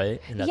 $1,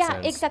 right? In that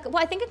sense. Exactly.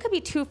 Well, I think it could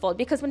be twofold,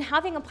 because when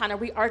having a planner,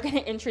 we are going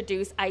to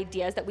introduce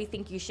ideas that we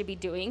think you should be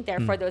doing.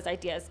 Therefore, those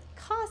ideas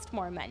cost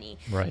more money.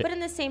 Right. But in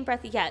the same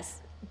breath,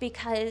 yes,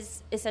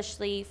 because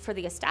especially for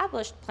the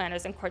established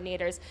planners and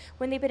coordinators,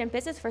 when they've been in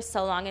business for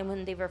so long and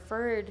when they've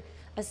referred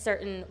a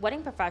certain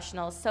wedding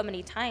professional so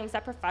many times,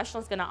 that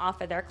professional is going to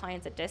offer their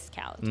clients a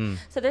discount.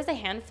 So there's a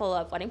handful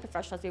of wedding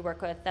professionals we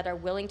work with that are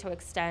willing to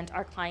extend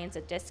our clients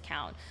a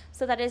discount.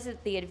 So that is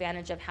the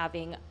advantage of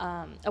having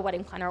a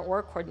wedding planner or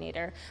a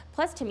coordinator.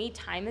 Plus, to me,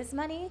 time is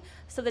money.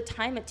 So the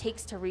time it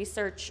takes to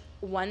research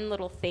one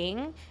little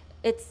thing,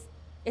 it's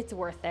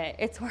worth it.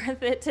 It's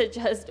worth it to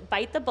just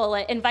bite the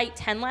bullet, invite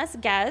 10 less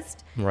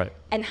guests, right,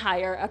 and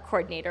hire a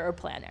coordinator or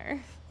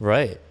planner.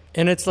 Right.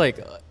 And it's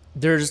like,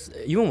 there's,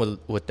 even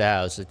with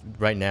that, it's like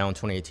right now in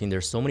 2018,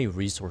 there's so many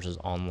resources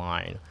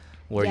online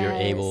where you're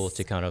able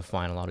to kind of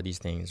find a lot of these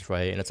things,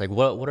 right? And it's like,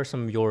 what are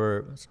some of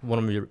your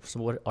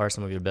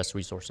best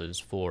resources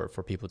for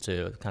people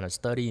to kind of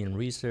study and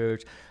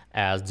research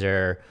as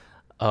they're,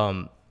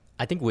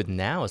 I think with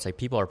now, it's like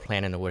people are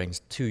planning the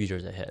weddings 2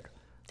 years ahead.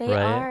 They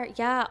are,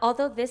 yeah.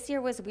 Although this year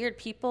was weird.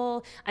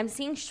 I'm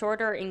seeing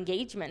shorter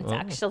engagements,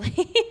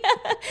 actually.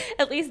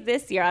 At least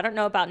this year. I don't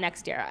know about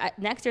next year.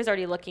 Next year's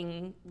already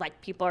looking like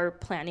people are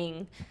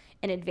planning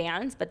in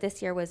advance, but this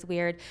year was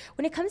weird.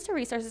 When it comes to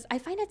resources, I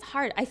find it's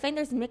hard. I find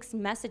there's mixed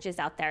messages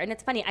out there. And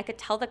it's funny, I could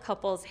tell the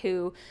couples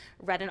who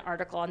read an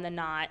article on The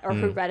Knot or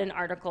who read an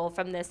article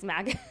from this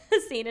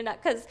magazine, and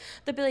because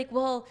they'll be like,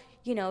 well,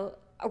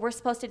 we're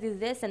supposed to do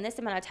this in this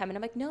amount of time. And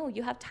I'm like, no,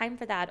 you have time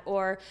for that.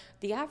 Or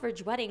the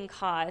average wedding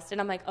cost. And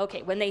I'm like,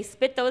 okay, when they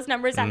spit those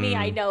numbers at me,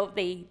 I know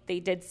they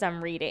did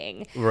some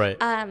reading. Right.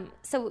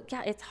 So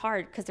yeah, it's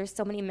hard because there's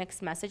so many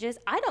mixed messages.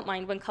 I don't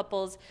mind when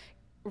couples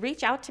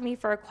reach out to me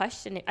for a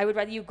question. I would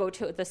rather you go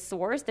to the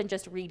source than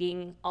just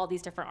reading all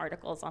these different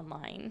articles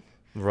online.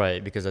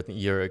 Right, because I think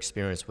your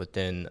experience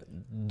within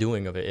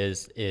doing of it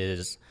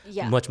is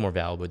much more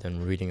valuable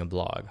than reading a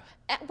blog.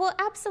 Well,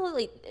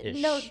 absolutely.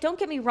 No, don't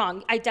get me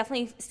wrong. I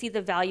definitely see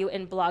the value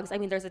in blogs. I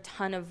mean, there's a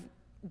ton of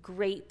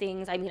great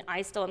things. I mean,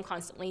 I still am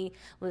constantly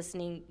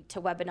listening to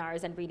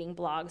webinars and reading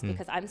blogs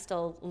because I'm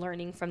still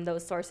learning from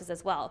those sources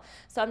as well.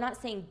 So I'm not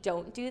saying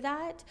don't do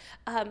that.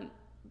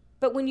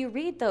 But when you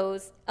read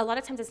those, a lot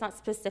of times it's not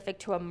specific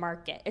to a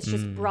market. It's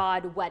just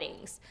broad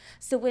weddings.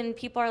 So when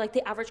people are like,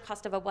 the average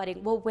cost of a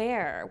wedding, well,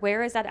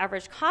 where is that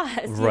average cost?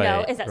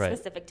 Right, is that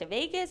specific to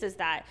Vegas? Is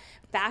that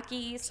back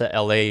east? So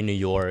LA, New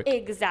York.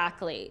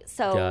 Exactly.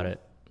 So Got it.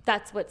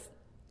 That's what's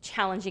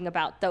challenging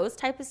about those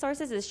type of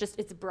sources.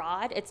 It's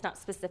broad. It's not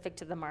specific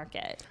to the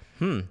market.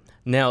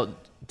 Now,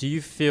 do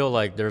you feel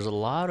like there's a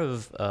lot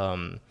of,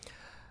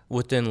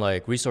 within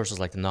like resources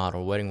like The Knot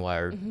or Wedding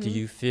Wire, do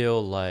you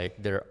feel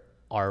like there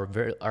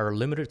are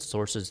limited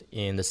sources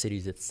in the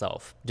cities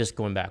itself? Just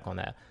going back on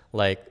that,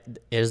 like,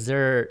 is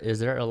there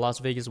a Las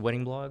Vegas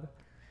wedding blog?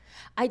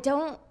 I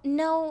don't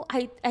know.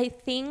 I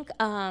think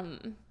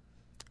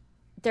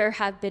there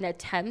have been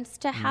attempts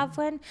to have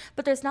one,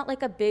 but there's not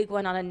like a big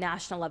one on a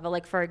national level.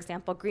 Like, for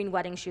example, Green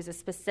Wedding Shoes is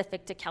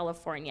specific to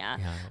California,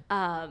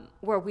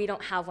 where we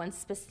don't have one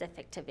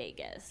specific to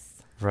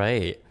Vegas.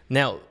 Right.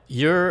 Now,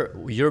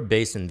 you're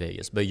based in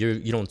Vegas, but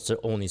you don't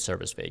only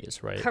service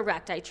Vegas, right?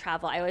 Correct. I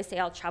travel. I always say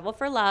I'll travel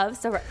for love.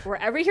 So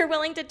wherever you're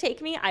willing to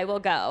take me, I will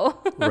go.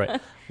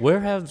 Right. Where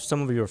have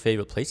some of your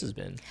favorite places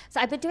been? So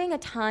I've been doing a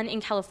ton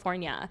in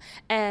California,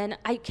 and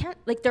I can't,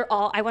 like,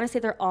 I want to say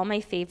they're all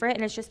my favorite,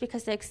 and it's just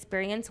because the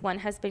experience, one,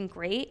 has been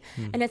great,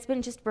 and it's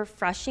been just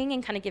refreshing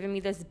and kind of giving me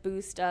this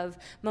boost of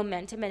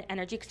momentum and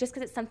energy just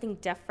because it's something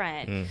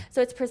different.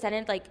 So it's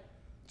presented like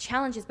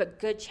challenges, but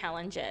good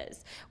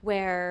challenges,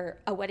 where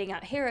a wedding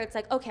out here, it's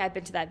like, okay, I've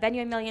been to that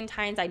venue a million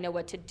times, I know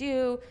what to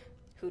do,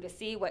 who to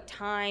see, what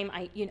time,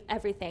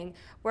 everything.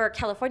 Where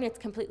California, it's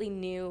completely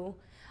new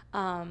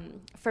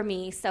for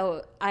me.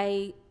 So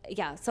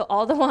so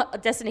all the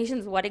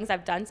destinations, weddings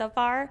I've done so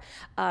far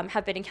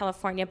have been in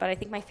California, but I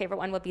think my favorite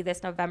one will be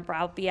this November.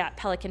 I'll be at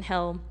Pelican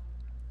Hill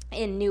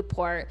in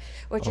Newport,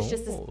 which is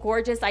just this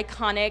gorgeous,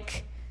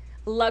 iconic,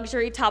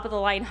 luxury,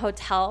 top-of-the-line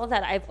hotel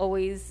that I've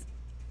always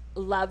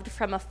loved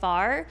from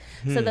afar.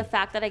 So the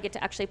fact that I get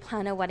to actually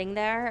plan a wedding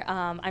there,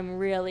 I'm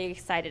really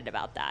excited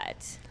about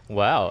that.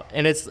 Wow.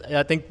 And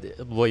I think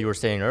what you were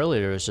saying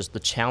earlier is just the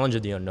challenge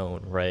of the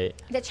unknown, right?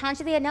 The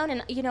challenge of the unknown.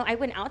 And, I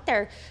went out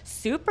there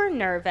super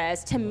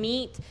nervous to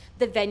meet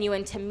the venue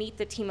and to meet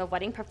the team of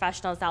wedding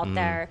professionals out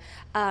there,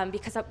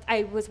 because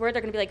I was worried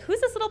they're going to be like, who's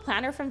this little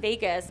planner from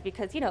Vegas?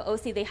 Because,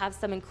 OC, they have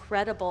some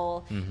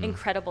incredible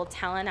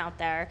talent out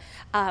there.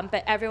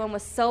 But everyone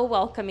was so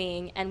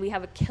welcoming, and we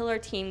have a killer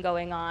team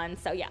going on.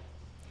 So,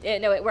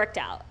 it worked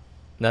out.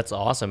 That's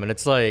awesome. And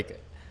it's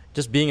like,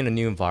 just being in a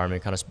new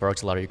environment kind of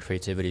sparks a lot of your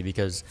creativity,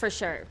 because for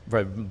sure,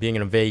 right, being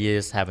in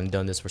Vegas, having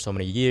done this for so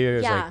many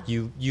years, like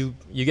you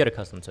get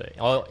accustomed to it.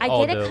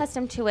 I get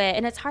accustomed to it,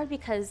 and it's hard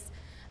because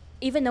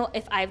even though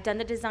if I've done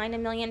the design a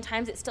million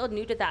times, it's still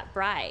new to that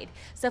bride.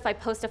 So if I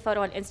post a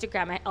photo on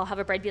Instagram, I'll have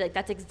a bride be like,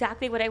 that's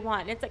exactly what I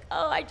want. And it's like,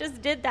 oh, I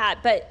just did that.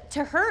 But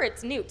to her,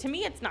 it's new. To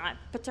me, it's not.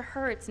 But to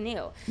her, it's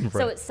new. Right.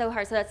 So it's so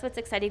hard. So that's what's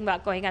exciting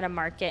about going at a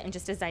market and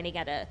just designing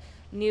at a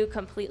new,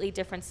 completely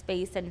different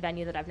space and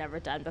venue that I've never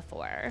done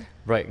before.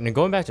 Right. And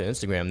going back to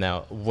Instagram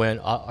now, when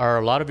are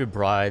a lot of your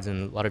brides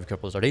and a lot of your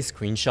couples, are they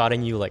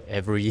screenshotting you like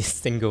every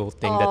single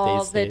thing that they see?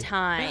 All the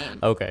time.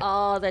 Okay.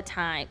 All the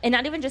time. And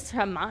not even just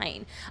from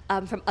mine,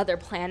 from other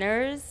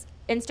planners'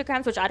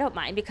 Instagrams, which I don't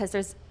mind because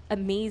there's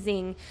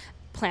amazing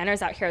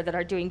planners out here that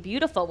are doing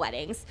beautiful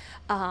weddings,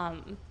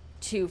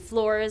 to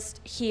florists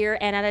here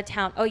and out of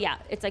town. Oh yeah,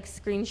 it's like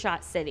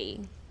screenshot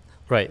city.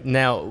 Right.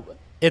 Now,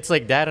 it's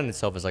like that in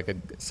itself is like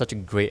such a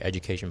great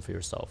education for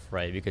yourself,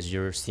 right? Because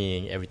you're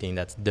seeing everything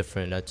that's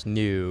different, that's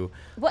new.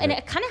 Well, and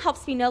it kind of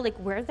helps me know like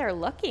where they're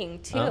looking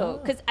too,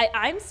 because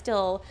I'm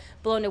still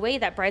blown away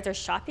that brides are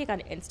shopping on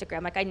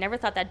Instagram. Like I never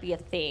thought that'd be a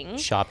thing.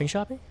 Shopping?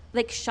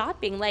 Like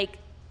shopping, like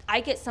I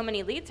get so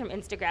many leads from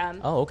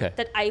Instagram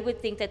that I would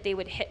think that they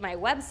would hit my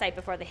website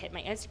before they hit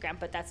my Instagram,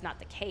 but that's not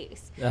the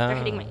case. They're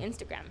hitting my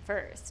Instagram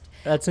first.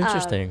 That's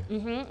interesting.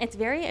 It's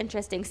very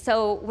interesting.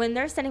 So when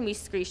they're sending me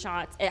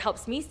screenshots, it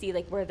helps me see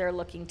like where they're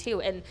looking too.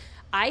 And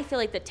I feel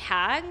like the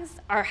tags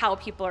are how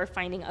people are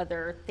finding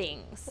other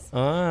things.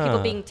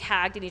 People being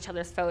tagged in each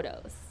other's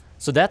photos.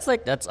 So that's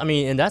I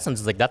mean, in that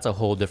sense, like that's a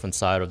whole different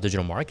side of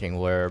digital marketing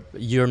where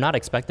you're not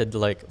expected to,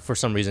 like, for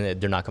some reason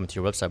they're not coming to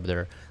your website,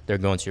 but they're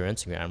going to your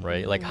Instagram,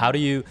 right? Like, how do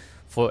you,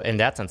 in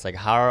that sense, like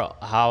how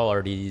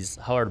are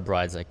the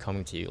brides like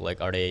coming to you?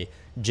 Like, are they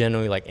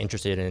genuinely like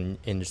interested in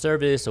your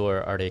service,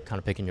 or are they kind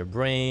of picking your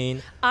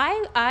brain?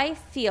 I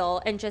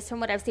feel, and just from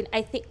what I've seen,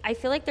 I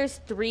feel like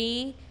there's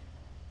 3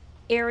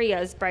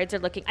 areas brides are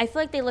looking. I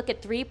feel like they look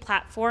at 3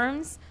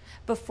 platforms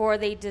before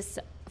they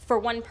for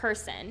one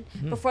person,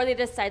 before they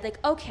decide like,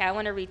 okay, I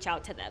want to reach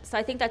out to them. So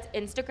I think that's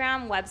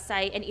Instagram,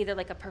 website, and either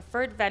like a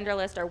preferred vendor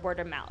list or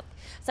word of mouth.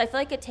 So I feel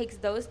like it takes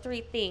those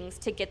 3 things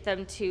to get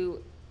them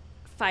to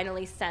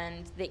finally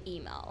send the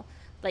email.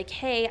 Like,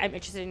 hey, I'm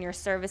interested in your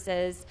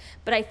services.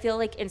 But I feel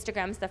like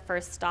Instagram's the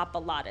first stop a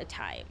lot of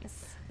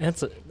times.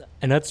 That's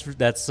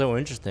so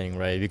interesting,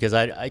 right? Because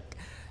I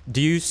do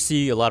you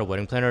see a lot of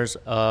wedding planners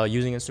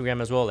using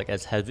Instagram as well, like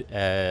as heavy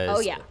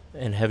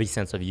in heavy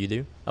sense of you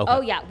do? Okay.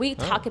 Oh yeah, we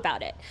talk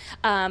about it.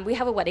 We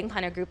have a wedding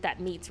planner group that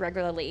meets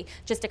regularly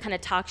just to kind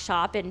of talk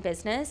shop and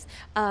business,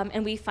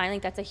 and we find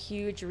like that's a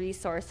huge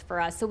resource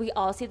for us. So we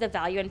all see the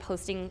value in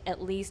posting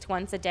at least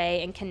once a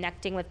day and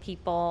connecting with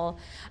people,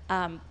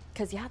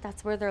 because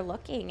that's where they're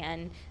looking.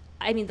 And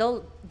I mean,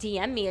 they'll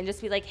DM me and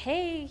just be like,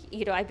 hey,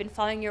 I've been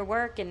following your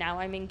work and now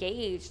I'm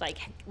engaged. Like,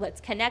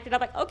 let's connect. And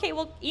I'm like, okay,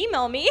 well,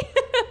 email me.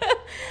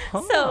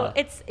 So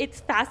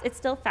it's fast. It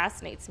still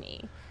fascinates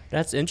me.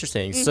 That's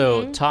interesting.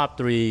 So top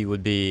 3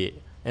 would be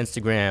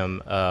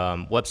Instagram,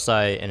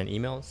 website, and then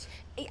emails?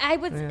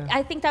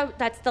 I think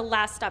that's the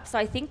last step. So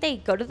I think they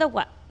go to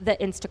the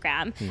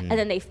Instagram and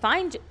then they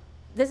find,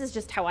 this is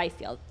just how I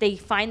feel, they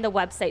find the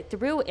website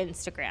through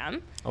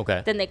Instagram.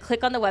 Okay. Then they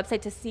click on the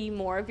website to see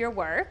more of your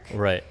work.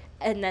 Right.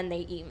 And then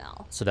they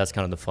email. So that's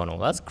kind of the funnel.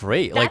 That's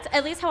great. That's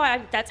at least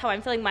that's how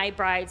I'm feeling. My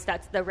brides,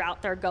 that's the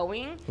route they're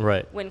going.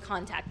 Right. When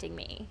contacting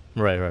me.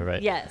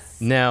 Right. Yes.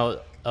 Now,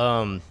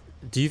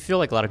 do you feel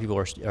like a lot of people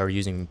are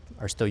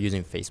still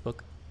using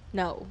Facebook?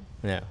 No.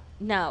 Yeah.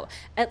 No.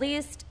 At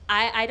least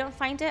I don't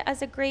find it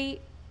as a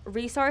great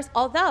resource,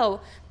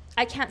 although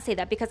I can't say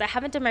that because I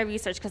haven't done my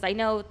research, because I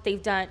know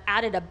they've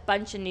added a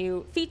bunch of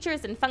new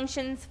features and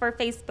functions for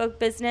Facebook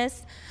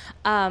Business,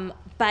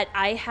 but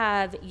I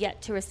have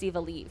yet to receive a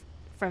lead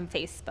from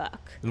Facebook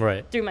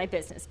through my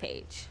business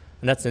page.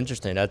 And that's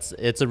interesting.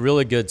 It's a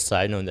really good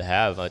side note to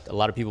have. Like, a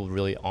lot of people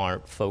really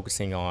aren't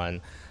focusing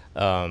on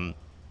the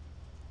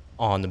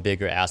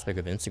bigger aspect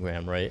of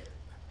Instagram, right?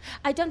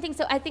 I don't think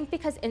so. I think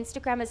because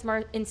Instagram is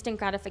more instant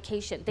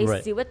gratification. They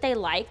see what they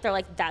like. They're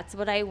like, that's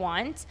what I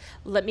want.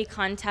 Let me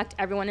contact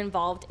everyone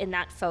involved in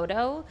that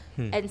photo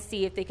and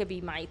see if they could be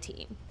my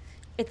team.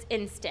 It's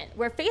instant.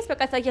 Where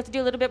Facebook, I feel like you have to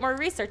do a little bit more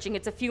researching.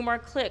 It's a few more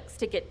clicks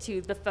to get to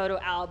the photo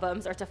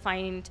albums or to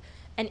find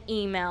an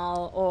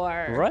email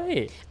or...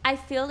 Right. I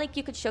feel like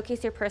you could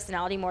showcase your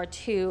personality more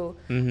too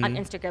on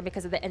Instagram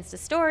because of the Insta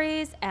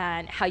stories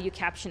and how you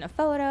caption a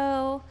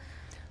photo.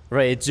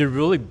 Right, it's you're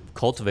really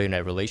cultivating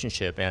that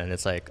relationship, and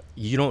it's like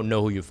you don't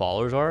know who your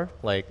followers are.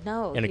 Like,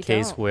 no, in a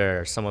case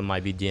where someone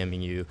might be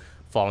DMing you,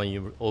 following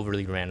you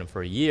overly random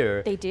for a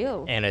year. They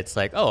do. And it's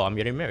like, oh, I'm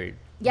getting married.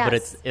 Yes.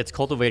 But it's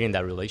cultivating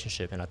that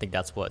relationship, and I think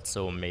that's what's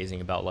so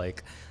amazing about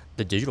like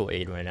the digital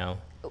age right now.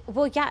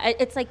 Well, yeah,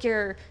 it's like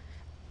your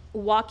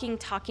walking,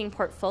 talking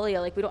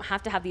portfolio. Like, we don't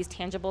have to have these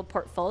tangible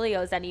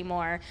portfolios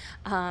anymore.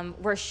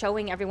 We're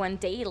showing everyone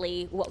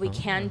daily what we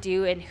can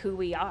do and who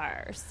we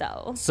are.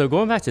 So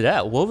going back to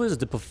that, what was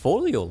the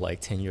portfolio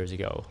like 10 years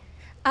ago?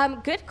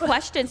 Good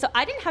question. So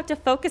I didn't have to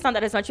focus on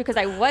that as much because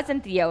I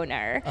wasn't the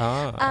owner.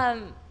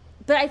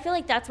 But I feel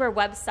like that's where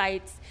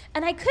websites,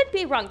 and I could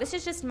be wrong, this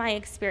is just my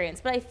experience,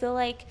 but I feel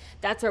like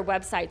that's where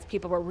websites,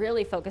 people were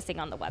really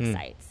focusing on the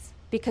websites.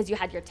 Because you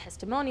had your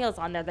testimonials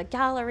on there, the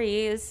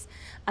galleries,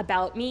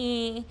 about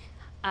me.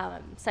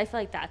 So I feel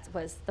like that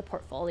was the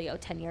portfolio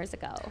 10 years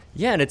ago.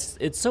 Yeah, and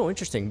it's so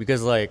interesting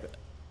because like,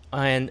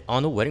 and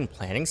on the wedding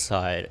planning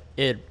side,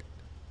 it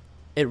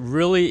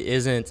really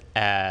isn't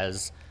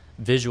as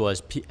visual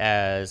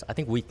as I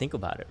think we think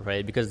about it,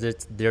 right? Because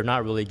they're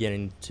not really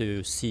getting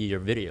to see your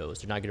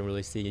videos, they're not going to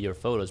really see your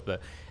photos, but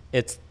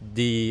it's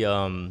the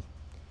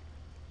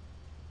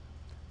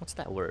what's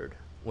that word?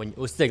 When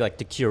it's like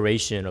the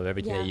curation of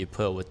everything that you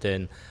put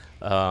within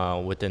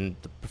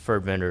the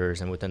preferred vendors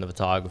and within the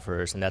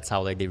photographers, and that's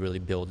how like they really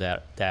build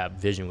that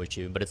vision with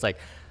you. But it's like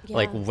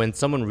when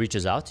someone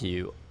reaches out to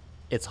you,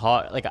 it's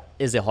hard. Like,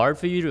 is it hard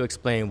for you to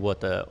explain what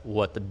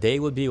the day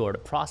would be or the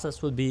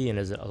process would be, and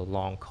is it a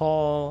long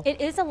call?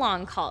 It is a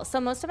long call. So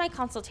most of my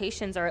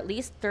consultations are at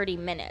least 30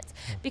 minutes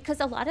because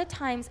a lot of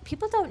times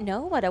people don't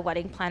know what a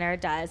wedding planner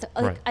does.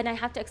 Like, and I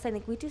have to explain,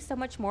 like, we do so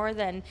much more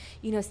than,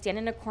 stand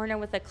in a corner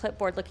with a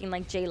clipboard looking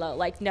like J-Lo.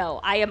 Like, no,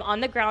 I am on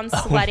the ground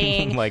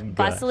sweating,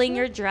 bustling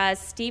your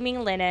dress,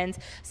 steaming linens.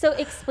 So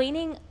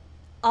explaining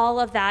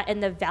all of that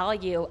and the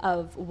value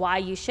of why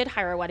you should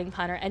hire a wedding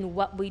planner and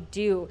what we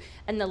do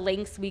and the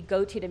lengths we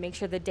go to make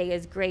sure the day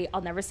is great. I'll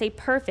never say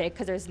perfect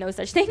because there's no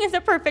such thing as a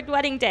perfect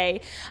wedding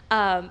day,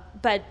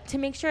 but to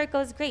make sure it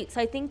goes great.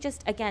 So I think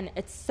just, again,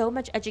 it's so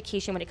much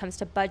education when it comes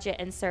to budget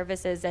and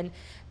services. And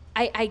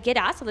I get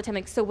asked all the time,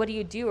 like, so what do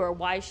you do, or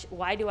why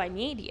do I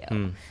need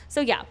you? So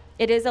yeah,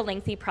 it is a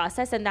lengthy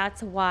process, and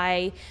that's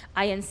why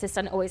I insist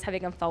on always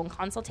having a phone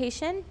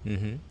consultation.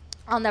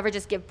 I'll never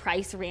just give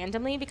price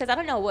randomly because I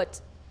don't know what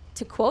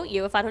to quote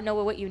you if I don't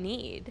know what you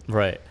need.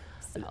 Right.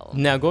 So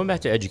now, going back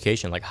to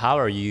education, like, how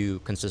are you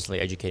consistently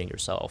educating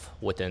yourself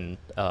within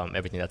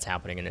everything that's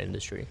happening in the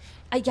industry?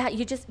 Yeah,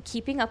 you just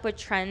keeping up with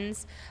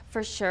trends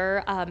for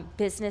sure.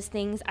 Business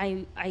things.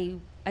 I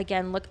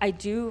again, look, I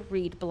do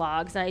read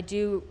blogs,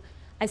 and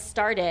I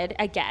started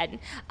again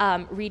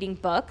reading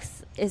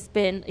books. Has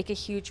been like a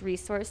huge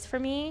resource for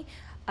me.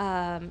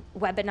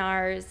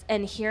 Webinars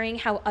and hearing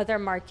how other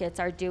markets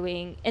are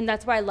doing. And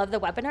that's why I love the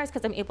webinars,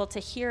 because I'm able to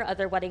hear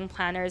other wedding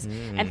planners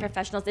and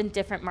professionals in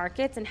different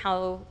markets and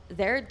how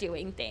they're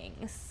doing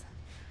things.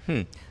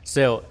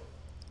 So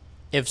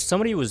if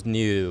somebody was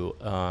new,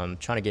 trying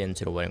to get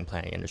into the wedding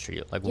planning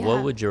industry, like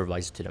what would your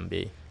advice to them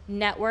be?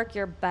 Network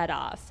your butt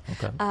off.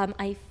 Okay.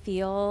 I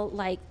feel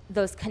like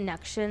those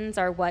connections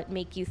are what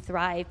make you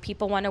thrive.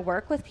 People want to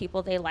work with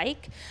people they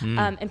like,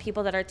 and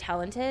people that are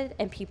talented,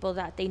 and people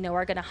that they know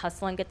are going to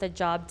hustle and get the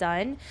job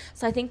done.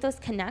 So I think those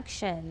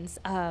connections,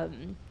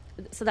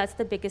 so that's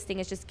the biggest thing,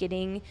 is just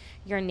getting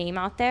your name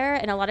out there.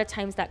 And a lot of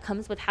times that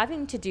comes with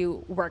having to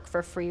do work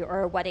for free,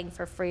 or a wedding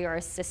for free, or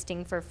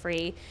assisting for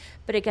free.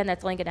 But again,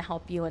 that's only going to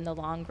help you in the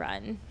long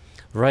run.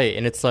 Right.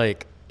 And it's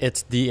like,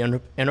 it's the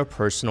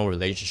interpersonal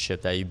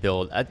relationship that you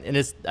build. And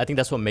I think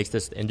that's what makes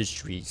this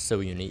industry so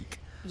unique.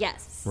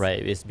 Yes.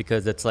 Right. It's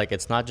because it's like,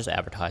 it's not just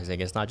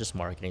advertising, it's not just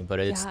marketing, but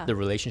it's the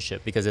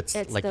relationship, because it's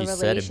like you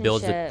said,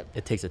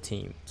 it takes a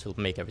team to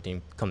make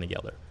everything come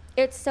together.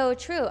 It's so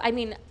true. I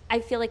mean,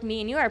 I feel like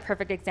me and you are a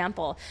perfect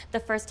example.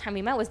 The first time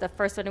we met was the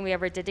first one we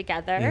ever did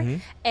together.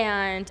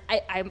 And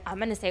I'm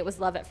going to say it was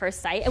love at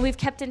first sight. And we've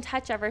kept in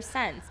touch ever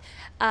since.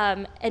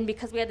 And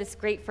because we had this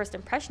great first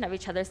impression of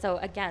each other. So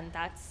again,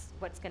 that's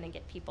what's going to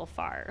get people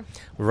far.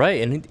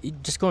 Right, and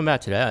just going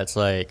back to that, it's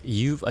like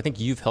I think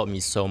you've helped me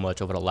so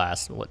much over the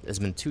last, it's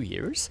been 2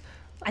 years?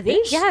 I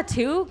think, yeah,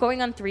 2,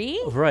 going on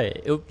 3.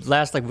 Right. It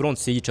lasts, like, we don't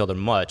see each other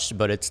much,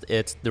 but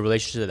it's the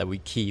relationship that we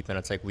keep, and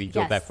it's like we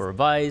go back for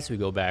advice, we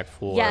go back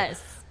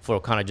for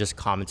kind of just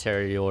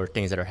commentary or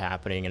things that are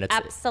happening, and it's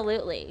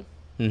absolutely.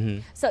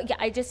 So yeah,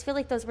 I just feel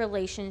like those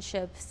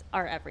relationships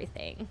are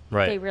everything.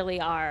 Right. They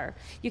really are.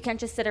 You can't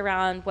just sit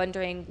around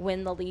wondering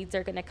when the leads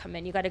are going to come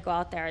in. You got to go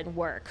out there and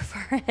work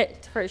for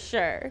it, for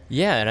sure.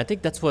 Yeah, and I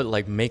think that's what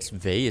like makes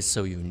Vegas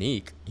so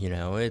unique. You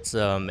know, it's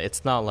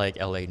not like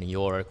LA, New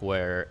York,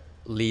 where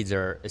leads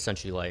are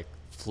essentially like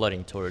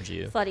flooding towards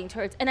you.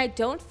 And I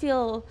don't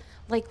feel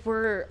like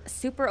we're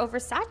super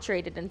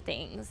oversaturated in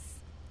things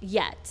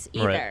yet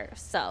either. Right.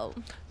 So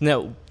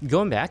now,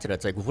 going back to that,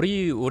 it's like, what do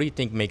you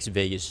think makes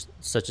Vegas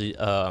such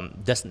a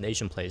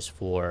destination place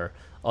for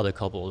other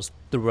couples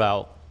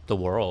throughout the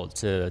world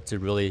to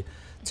really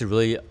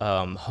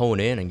hone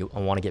in and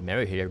want to get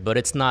married here? But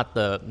it's not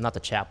the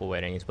chapel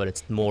weddings, but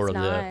it's more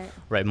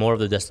of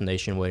the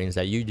destination weddings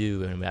that you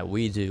do and that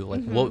we do.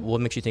 Like,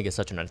 what makes you think it's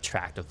such an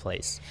attractive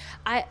place?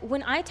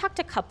 When I talk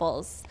to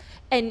couples,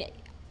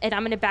 and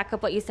I'm going to back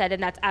up what you said,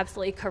 and that's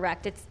absolutely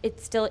correct.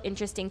 It's still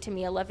interesting to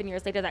me 11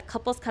 years later that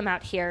couples come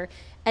out here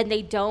and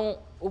they don't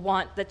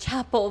want the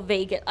chapel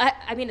Vegas.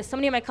 I mean, so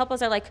many of my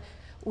couples are like,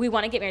 we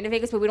want to get married in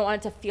Vegas, but we don't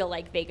want it to feel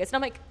like Vegas. And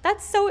I'm like,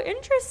 that's so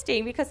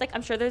interesting because, like,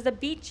 I'm sure there's a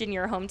beach in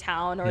your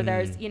hometown or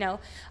there's,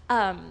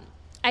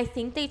 I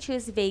think they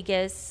choose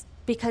Vegas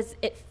because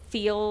it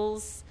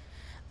feels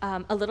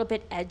a little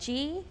bit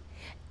edgy,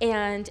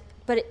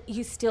 but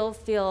you still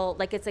feel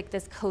like it's like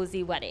this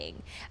cozy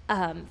wedding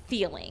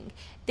feeling.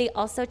 They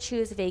also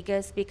choose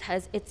Vegas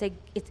because it's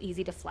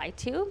easy to fly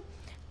to.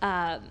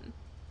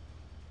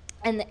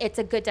 And it's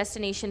a good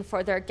destination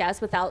for their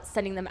guests without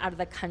sending them out of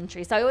the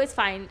country. So I always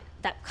find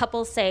that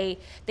couples say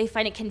they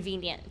find it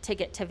convenient to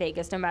get to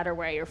Vegas no matter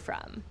where you're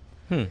from.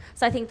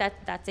 So I think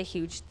that's a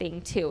huge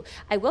thing too.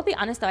 I will be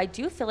honest though, I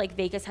do feel like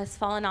Vegas has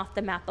fallen off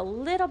the map a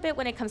little bit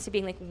when it comes to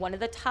being like one of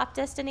the top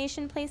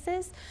destination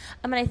places.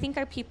 And I think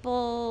our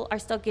people are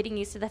still getting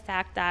used to the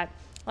fact that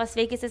Las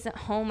Vegas isn't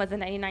home of the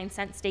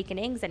 99-cent steak and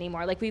eggs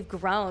anymore. Like, we've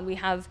grown. We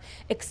have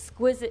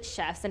exquisite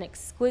chefs and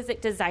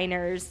exquisite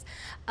designers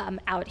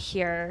out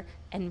here,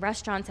 and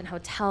restaurants and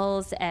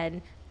hotels,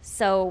 and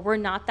so we're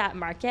not that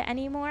market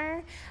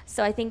anymore.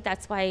 So I think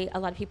that's why a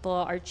lot of people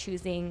are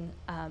choosing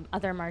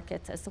other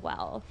markets as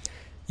well.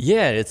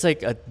 Yeah, it's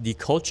like the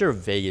culture of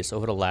Vegas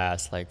over the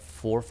last like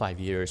 4 or 5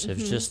 years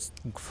has just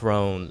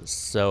grown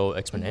so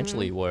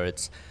exponentially. Where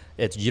it's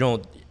you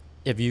don't,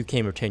 if you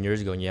came here 10 years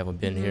ago and you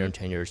haven't been here in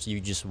 10 years, you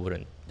just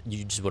wouldn't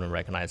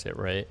recognize it,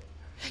 right?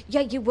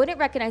 Yeah, you wouldn't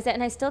recognize it.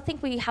 And I still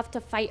think we have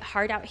to fight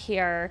hard out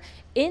here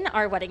in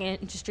our wedding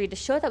industry to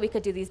show that we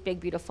could do these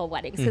big, beautiful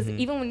weddings. Because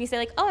even when you say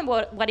like, oh, I'm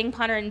a wedding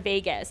planner in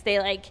Vegas, they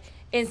like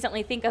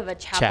instantly think of a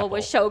chapel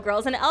with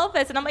showgirls and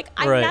Elvis. And I'm like,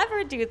 I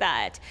never do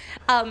that.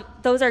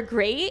 Those are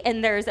great.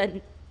 And there's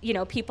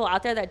people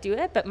out there that do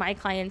it, but my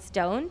clients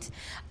don't.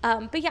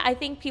 But yeah, I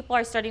think people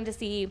are starting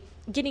to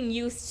getting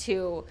used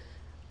to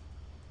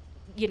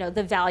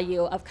the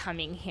value of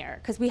coming here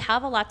because we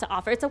have a lot to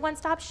offer. It's a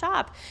one-stop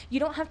shop. You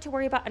don't have to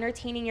worry about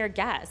entertaining your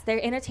guests.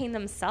 They entertain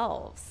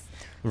themselves.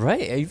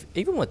 Right.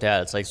 Even with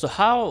that, it's like, so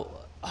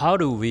how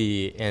do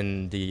we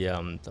in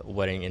the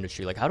wedding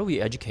industry, like, how do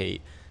we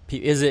educate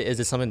people? Is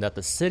it something that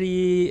the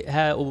city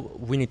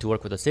we need to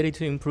work with the city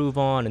to improve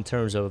on in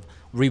terms of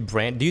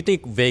rebrand? Do you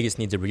think Vegas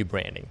needs a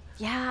rebranding?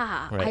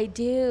 Yeah, right. I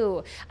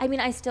do. I mean,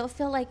 I still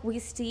feel like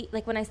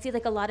when I see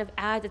like a lot of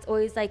ads, it's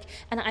always like,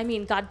 and I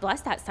mean, God bless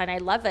that sign. I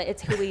love it.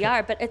 It's who we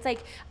are. But it's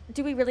like,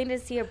 do we really need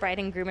to see a bride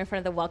and groom in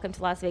front of the Welcome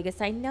to Las Vegas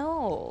sign?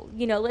 No.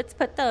 Let's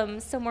put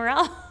them somewhere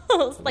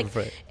else.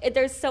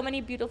 There's so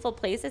many beautiful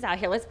places out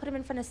here. Let's put them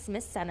in front of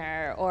Smith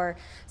Center or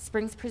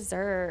Springs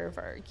Preserve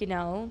or.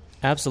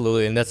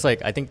 Absolutely. And that's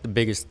like, I think the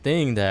biggest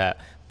thing that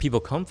people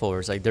come for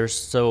is like, there's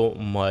so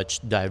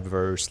much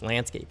diverse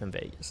landscape in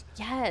Vegas.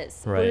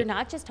 Yes. Right. We're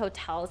not just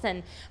hotels,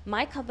 and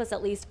my couples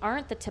at least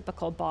aren't the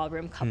typical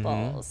ballroom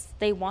couples.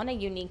 They want a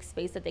unique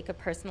space that they could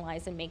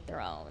personalize and make their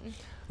own.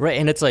 Right.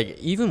 And it's like,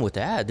 even with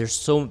that,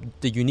 there's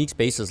the unique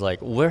spaces, like,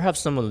 where have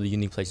some of the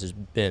unique places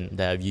been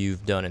that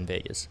you've done in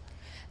Vegas?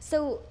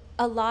 So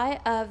a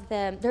lot of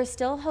them, there's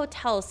still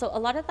hotels. So a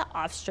lot of the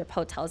off-strip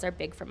hotels are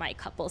big for my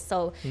couple.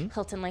 So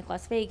Hilton Lake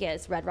Las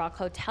Vegas, Red Rock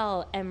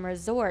Hotel, M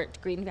Resort,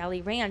 Green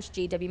Valley Ranch,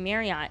 JW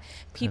Marriott.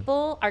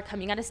 People are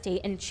coming out of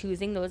state and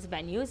choosing those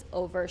venues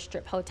over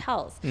strip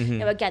hotels.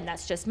 Now, again,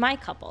 that's just my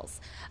couples.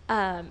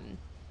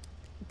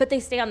 But they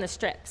stay on the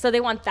strip. So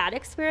they want that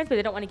experience, but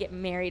they don't want to get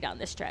married on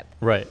the strip.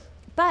 Right.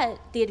 But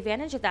the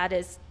advantage of that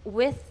is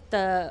with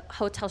the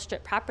hotel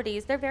strip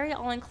properties, they're very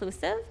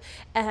all-inclusive,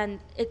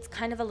 and it's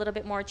kind of a little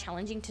bit more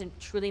challenging to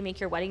truly make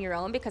your wedding your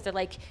own because they're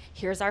like,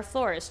 here's our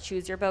florist,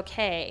 choose your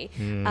bouquet.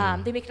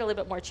 They make it a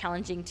little bit more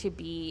challenging to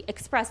be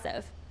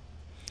expressive.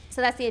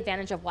 So that's the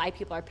advantage of why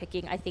people are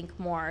picking, I think,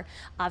 more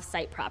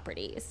off-site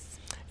properties.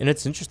 And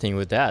it's interesting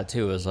with that,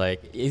 too, is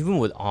like,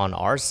 even on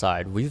our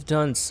side, we've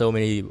done so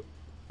many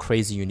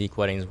crazy unique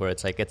weddings where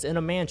it's like it's in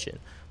a mansion,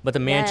 but the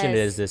mansion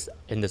is this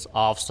in this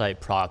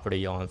offsite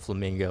property on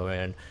Flamingo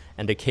and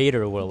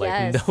Decatur where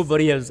like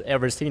nobody has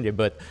ever seen it,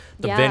 but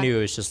the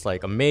venue is just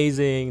like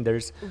amazing.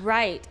 There's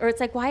right, or it's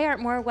like, why aren't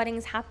more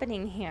weddings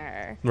happening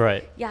here?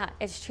 Right. Yeah,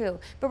 it's true.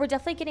 But we're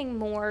definitely getting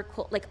more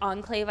cool, like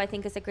Enclave, I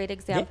think, is a great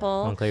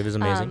example. Yeah, Enclave is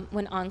amazing.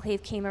 When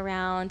Enclave came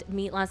around,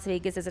 Meet Las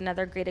Vegas is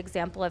another great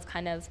example of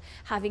kind of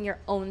having your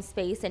own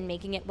space and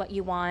making it what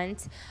you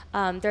want.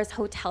 There's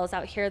hotels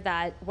out here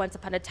that once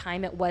upon a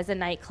time it was a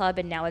nightclub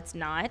and now it's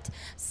not,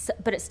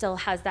 but it still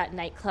has that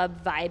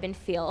nightclub vibe and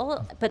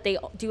feel, but they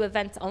do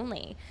events only.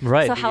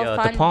 Right. So how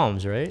fun. The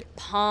Palms, right?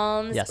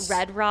 Palms, yes.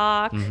 Red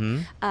Rock,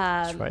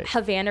 That's right.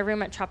 Havana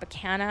Room at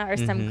Tropicana are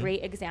some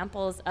great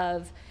examples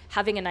of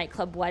having a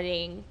nightclub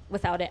wedding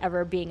without it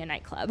ever being a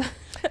nightclub.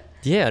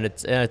 Yeah, and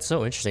it's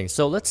so interesting.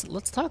 So let's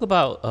talk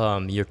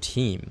about your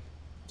team.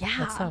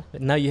 Yeah.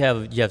 Now you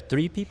have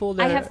 3 people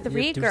there. I have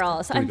 3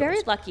 girls. So I'm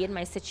very lucky in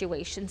my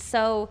situation.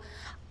 So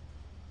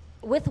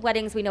with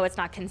weddings, we know it's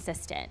not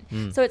consistent.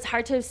 So it's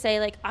hard to say,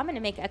 like, I'm going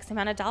to make X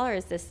amount of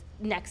dollars this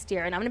next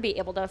year and I'm going to be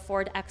able to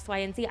afford X, Y,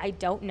 and Z. I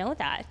don't know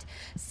that.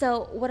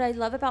 So what I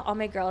love about all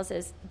my girls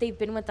is they've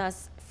been with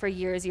us for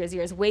years,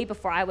 way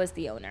before I was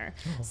the owner.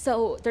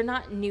 So they're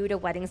not new to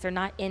weddings. They're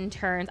not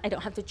interns. I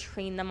don't have to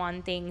train them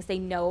on things. They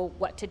know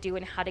what to do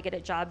and how to get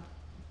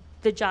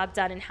the job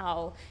done and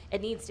how it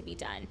needs to be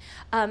done.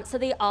 So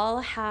they all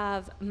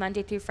have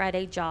Monday through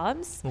Friday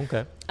jobs.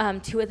 Okay.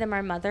 2 of them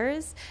are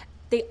mothers.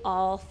 They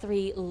all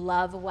 3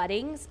 love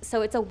weddings,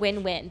 so it's a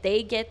win-win.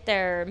 They get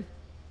their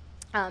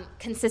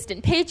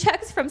consistent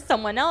paychecks from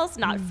someone else,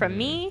 not from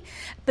me,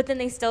 but then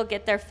they still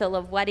get their fill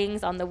of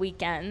weddings on the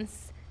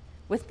weekends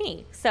with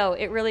me. So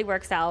it really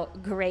works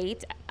out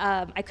great.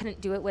 I couldn't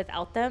do it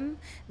without them.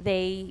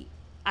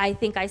 I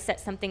think I set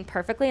something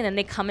perfectly, and then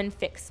they come and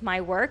fix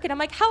my work, and I'm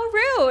like, how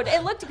rude.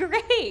 It looked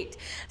great.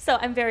 So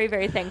I'm very,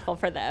 very thankful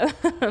for them.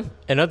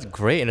 And that's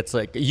great. And it's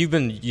like,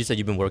 you said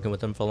you've been working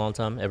with them for a long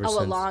time, ever since?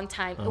 A long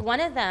time.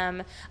 One of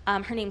them,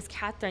 her name's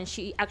Catherine.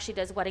 She actually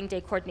does wedding day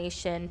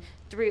coordination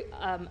through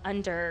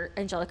under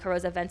Angelica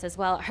Rose Events as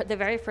well. The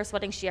very first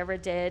wedding she ever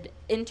did,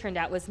 interned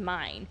at, was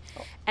mine.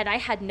 And I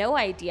had no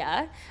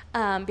idea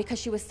because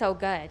she was so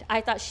good. I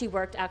thought she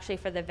worked actually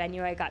for the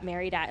venue I got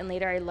married at, and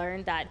later I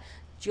learned that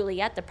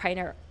Juliet, the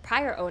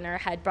prior owner,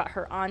 had brought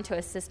her on to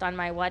assist on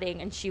my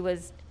wedding, and she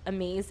was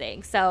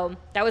amazing. So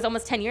that was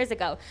almost 10 years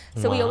ago.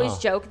 So we always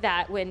joke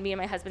that when me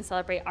and my husband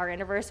celebrate our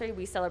anniversary,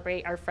 we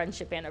celebrate our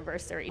friendship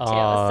anniversary too.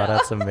 Oh, so.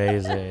 That's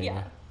amazing.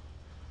 Yeah.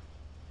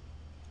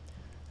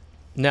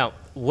 Now,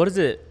 what does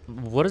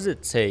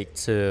it take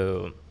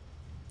to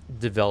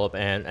develop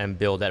and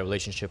build that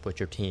relationship with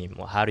your team?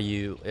 Well, how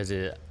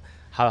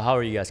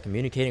are you guys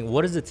communicating?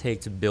 What does it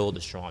take to build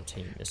a strong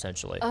team,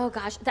 essentially? Oh,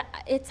 gosh.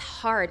 It's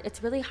hard.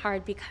 It's really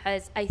hard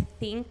because I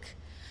think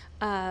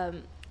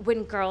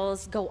when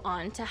girls go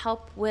on to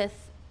help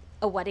with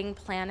a wedding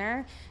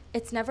planner,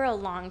 it's never a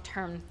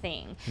long-term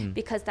thing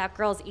because that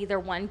girl's either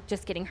one,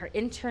 just getting her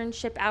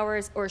internship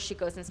hours, or she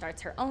goes and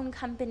starts her own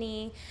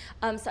company.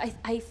 So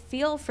I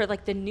feel for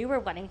like the newer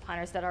wedding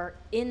planners that are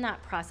in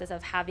that process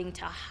of having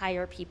to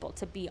hire people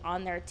to be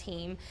on their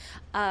team,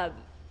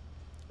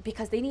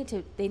 because they need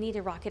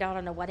to rock it out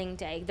on a wedding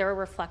day. They're a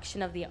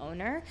reflection of the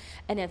owner,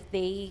 and if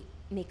they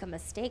make a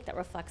mistake, that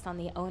reflects on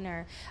the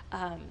owner.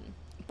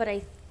 But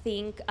I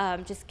think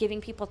just giving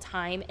people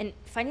time and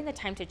finding the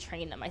time to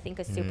train them, I think,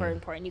 is super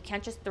important. You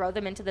can't just throw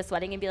them into this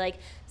wedding and be like,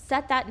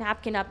 set that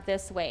napkin up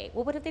this way.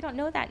 Well, what if they don't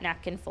know that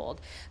napkin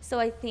fold? So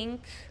I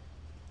think,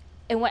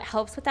 and what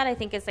helps with that, I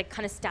think, is like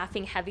kind of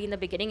staffing heavy in the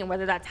beginning, and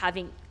whether that's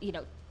having,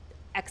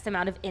 X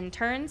amount of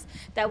interns.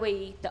 That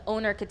way the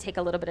owner could take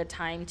a little bit of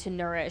time to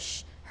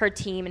nourish her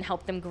team and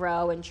help them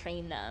grow and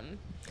train them.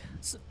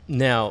 So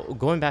now,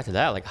 going back to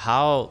that, like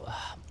how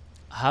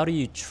do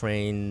you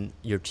train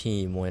your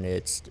team when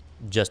it's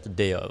just a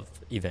day of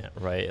event,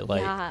 right?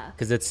 Like,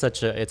 because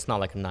it's not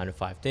like a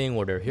 9-to-5 thing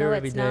where they're here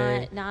every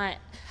day. Not.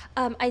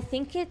 I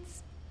think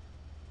it's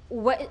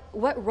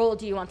what role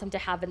do you want them to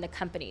have in the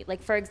company?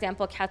 Like, for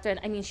example, Catherine,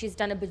 she's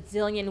done a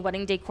bazillion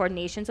wedding day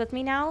coordinations with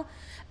me now.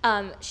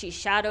 She's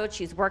shadowed,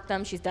 she's worked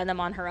them, she's done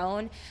them on her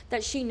own,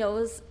 that she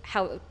knows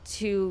how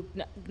to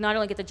not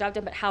only get the job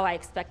done, but how I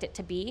expect it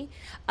to be.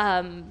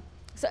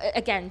 So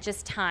again,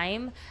 just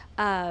time.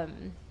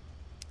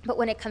 But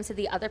when it comes to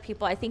the other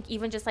people, I think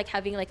even just like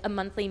having like a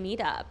monthly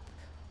meetup,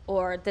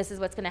 or this is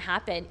what's going to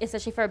happen,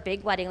 especially for a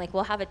big wedding, like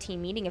we'll have a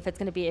team meeting if it's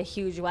going to be a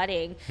huge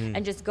wedding,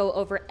 and just go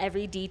over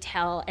every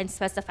detail and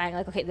specifying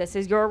like, okay, this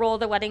is your role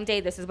the wedding day,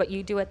 this is what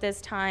you do at this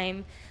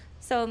time.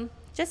 So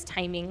just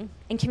timing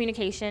and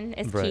communication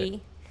is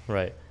key.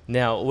 Right.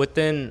 Now,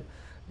 within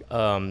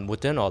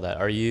all that,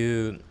 are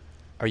you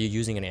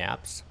using any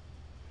apps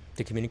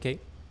to communicate?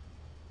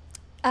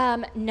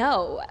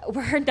 No,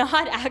 we're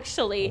not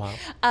actually.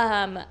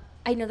 Wow.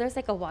 I know there's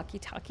like a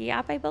walkie-talkie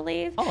app, I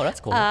believe. Oh, that's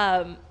cool.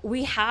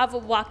 We have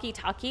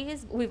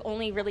walkie-talkies. We've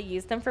only really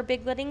used them for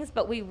big weddings,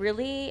 but we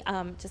really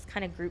just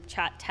kind of group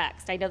chat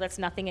text. I know that's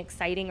nothing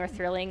exciting or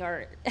thrilling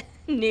or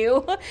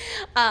new,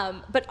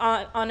 but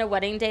on a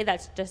wedding day,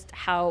 that's just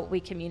how we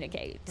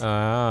communicate.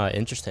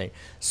 Interesting.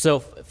 So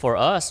for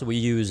us, we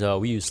use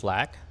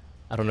Slack.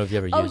 I don't know if you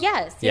ever use. Oh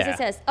yes, Yeah.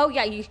 yes. Oh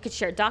yeah, you could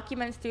share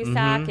documents through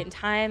Slack and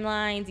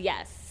timelines.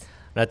 Yes.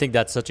 And I think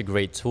that's such a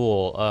great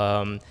tool.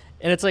 And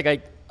it's like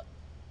I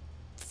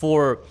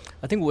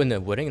think in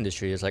the wedding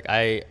industry, it's like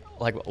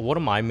one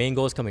of my main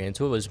goals coming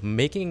into it was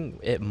making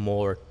it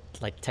more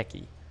like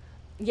techie.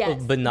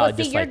 Yes. But not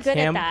just you're like good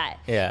him. at that.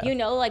 Yeah. You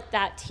know, like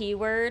that T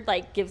word,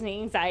 like gives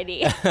me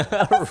anxiety.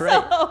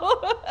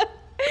 Right.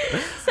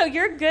 So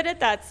you're good at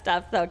that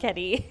stuff, though,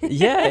 Kenny.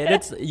 Yeah,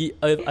 and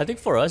I think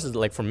for us,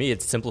 like for me,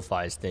 it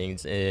simplifies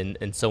things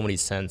in so many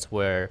sense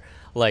where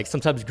like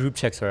sometimes group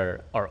checks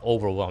are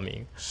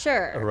overwhelming.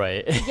 Sure.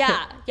 Right.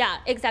 Yeah,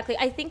 exactly.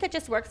 I think it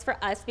just works for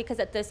us because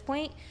at this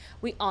point,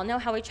 we all know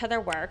how each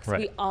other works. Right.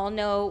 We all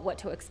know what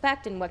to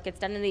expect and what gets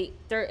done. And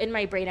they're in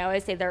my brain. I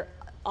always say they're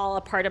all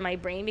a part of my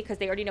brain because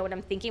they already know what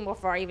I'm thinking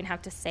before I even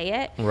have to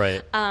say it.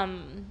 Right.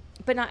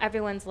 But not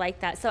everyone's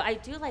like that. So I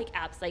do like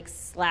apps like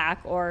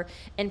Slack or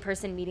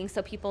in-person meetings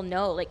so people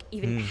know like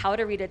even how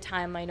to read a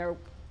timeline or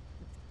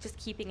just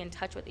keeping in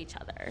touch with each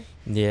other.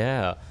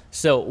 Yeah.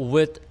 So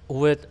with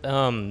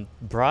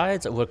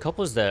brides, with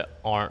couples that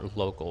aren't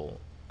local,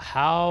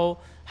 how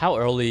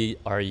early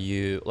are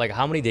you, like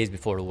how many days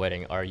before the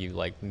wedding are you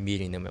like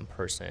meeting them in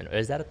person?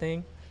 Is that a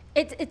thing?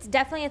 It's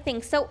definitely a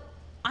thing. So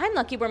I'm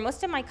lucky where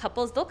most of my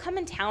couples, they'll come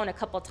in town a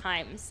couple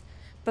times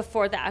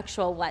before the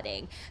actual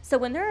wedding. So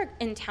when they're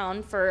in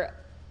town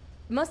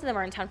most of them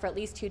are in town for at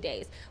least 2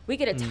 days. We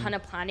get a ton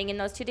of planning in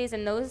those 2 days,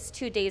 and those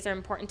 2 days are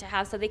important to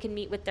have so they can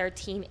meet with their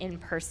team in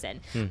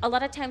person. A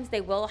lot of times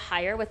they will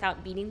hire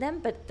without meeting them,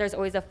 but there's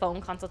always a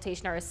phone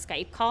consultation or a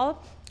Skype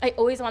call. I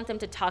always want them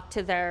to talk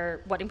to a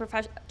wedding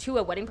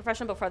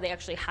professional before they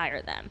actually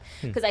hire them.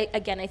 Because I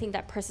think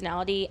that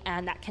personality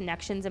and that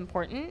connection is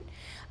important.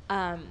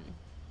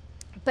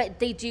 But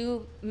they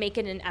do make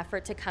it an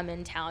effort to come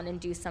in town and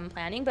do some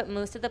planning. But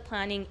most of the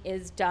planning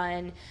is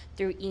done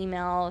through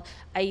email.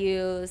 I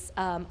use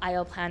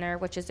IO Planner,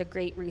 which is a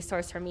great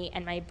resource for me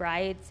and my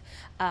brides.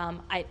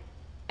 I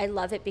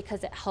love it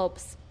because it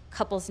helps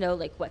couples know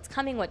like what's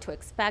coming, what to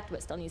expect,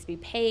 what still needs to be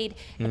paid.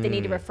 If they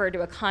need to refer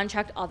to a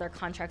contract, all their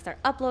contracts are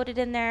uploaded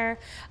in there.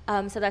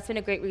 So that's been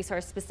a great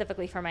resource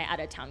specifically for my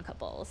out-of-town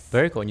couples.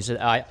 Very cool. And you said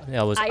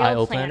it was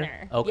IO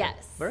Planner? Okay.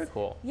 Yes. Very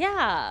cool.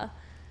 Yeah.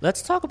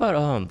 Let's talk about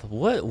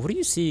what do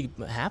you see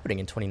happening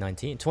in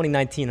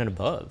 2019 and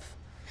above?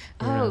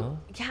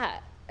 Yeah,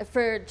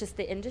 for just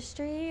the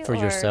industry, for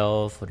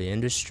yourself, for the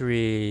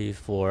industry,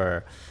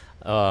 for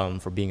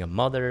being a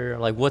mother,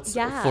 like what's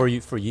for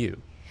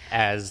you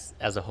as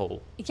a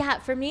whole? Yeah,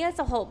 for me as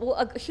a whole, well,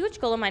 a huge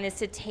goal of mine is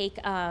to take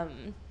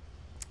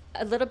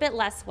a little bit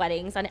less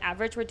weddings. On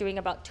average, we're doing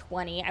about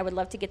 20. I would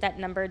love to get that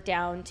number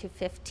down to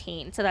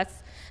 15. So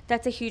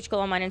that's a huge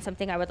goal of mine and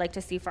something I would like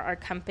to see for our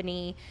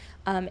company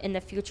in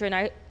the future.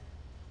 And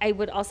I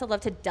would also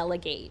love to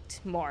delegate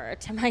more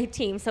to my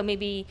team. So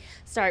maybe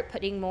start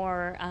putting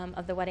more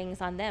of the weddings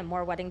on them,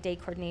 more wedding day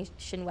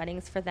coordination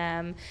weddings for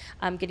them,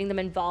 getting them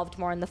involved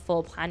more in the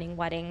full planning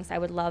weddings. I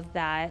would love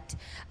that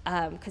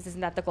because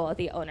isn't that the goal of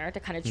the owner, to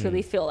kind of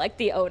truly feel like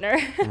the owner?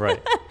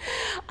 Right.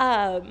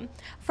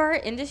 For our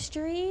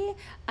industry,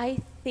 I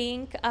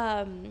think...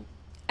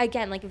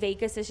 again, like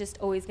Vegas is just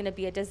always going to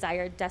be a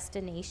desired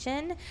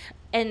destination.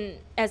 And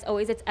as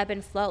always, it's ebb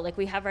and flow. Like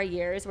we have our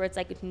years where it's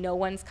like no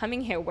one's coming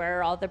here. Where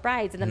are all the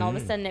brides? And then all of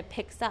a sudden it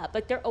picks up.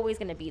 Like they're always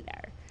going to be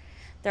there.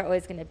 They're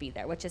always going to be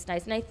there, which is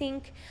nice. And I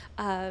think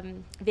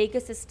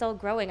Vegas is still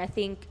growing.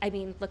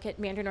 Look at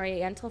Mandarin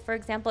Oriental, for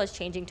example, is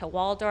changing to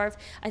Waldorf.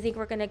 I think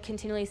we're going to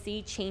continually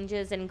see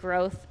changes and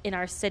growth in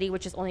our city,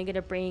 which is only going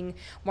to bring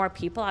more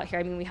people out here.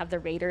 I mean, we have the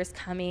Raiders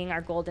coming.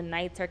 Our Golden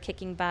Knights are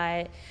kicking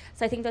butt.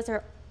 So I think those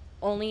are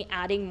only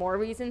adding more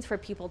reasons for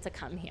people to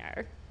come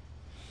here.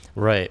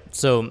 Right.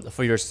 So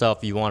for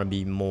yourself, you want to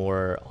be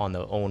more on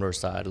the owner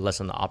side,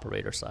 less on the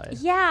operator side.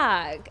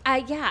 Yeah.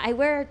 I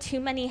wear too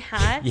many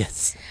hats.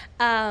 Yes.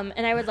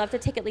 And I would love to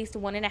take at least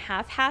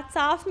 1.5 hats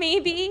off,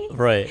 maybe.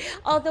 Right.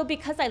 Although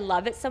because I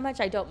love it so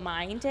much, I don't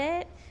mind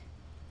it.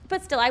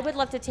 But still, I would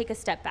love to take a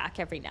step back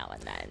every now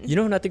and then. You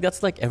know, and I think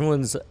that's like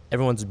everyone's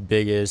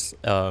biggest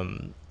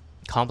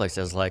complex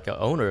as like an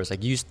owner. It's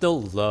like you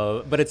still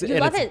love, but it's... You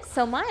love it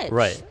so much.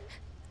 Right.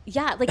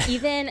 Yeah, like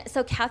even,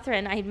 so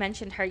Catherine, I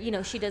mentioned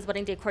her, she does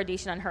wedding day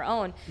coordination on her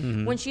own.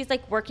 When she's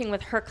like working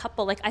with her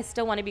couple, like I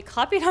still want to be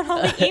copied on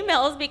all the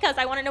emails because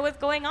I want to know what's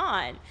going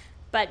on.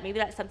 But maybe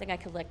that's something I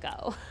could let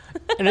go.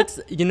 And it's,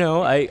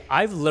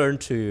 I've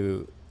learned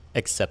to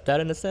accept that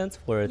in a sense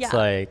where it's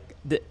like,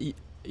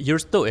 you're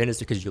still in it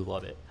because you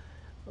love it.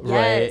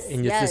 right? Yes,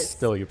 And it's just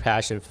still your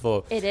passion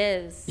for. It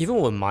is.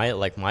 Even with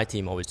my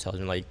team always tells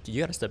me like,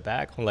 you gotta step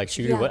back on like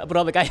shooting, Yeah. but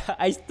I'm like,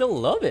 I still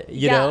love it,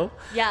 you Yeah, know?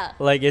 yeah.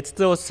 Like it's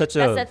still such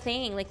That's a. the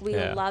thing. Like we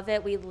Yeah. love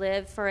it. We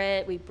live for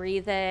it. We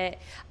breathe it.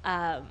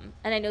 And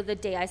I know the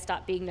day I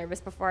stop being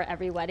nervous before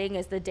every wedding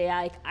is the day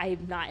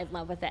I'm not in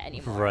love with it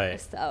anymore. Right.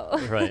 So.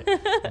 Right.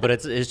 But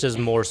it's just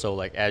more so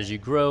like as you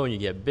grow and you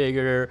get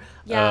bigger,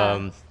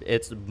 Yeah.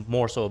 it's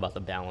more so about the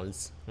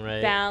balance,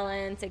 right?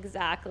 Balance,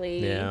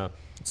 exactly. Yeah.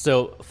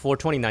 So for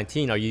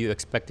 2019, are you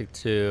expected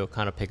to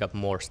kind of pick up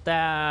more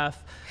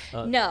staff?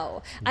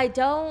 No, I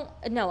don't.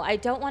 No, I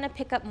don't want to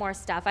pick up more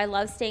stuff. I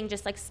love staying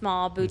just like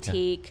small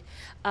boutique,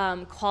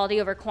 quality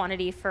over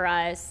quantity for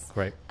us.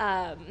 Right.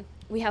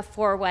 We have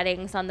 4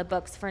 weddings on the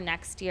books for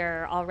next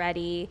year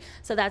already,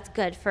 so that's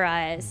good for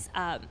us.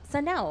 So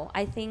no,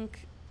 I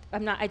think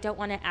I don't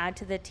want to add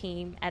to the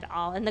team at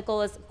all. And the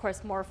goal is, of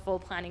course, more full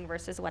planning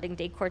versus wedding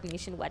day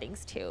coordination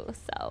weddings too.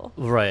 So.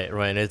 Right.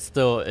 And it's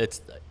still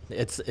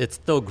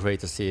great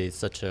to see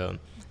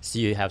see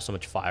you have so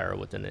much fire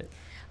within it.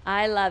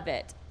 I love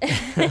it.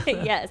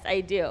 Yes,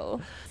 I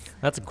do.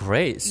 That's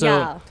great. So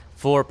Yeah.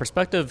 for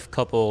prospective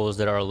couples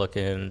that are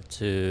looking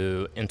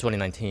to in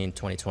 2019,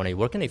 2020,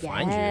 where can they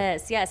find you?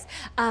 Yes.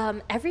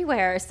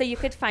 Everywhere. So you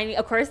could find me,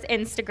 of course,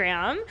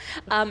 Instagram,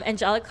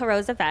 Angelica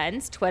Rose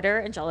Events,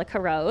 Twitter, Angelica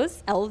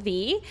Rose,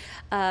 LV,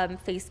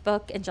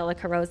 Facebook,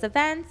 Angelica Rose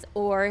Events,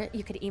 or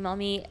you could email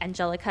me,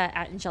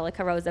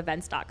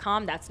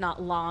 angelica@angelicaroseevents.com. That's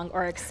not long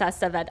or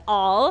excessive at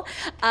all,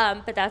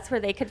 but that's where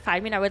they could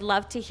find me, and I would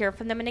love to hear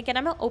from them. And again,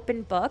 I'm an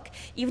open book.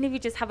 Even if you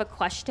just have a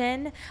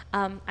question,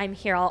 I'm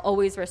here. I'll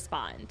always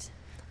respond.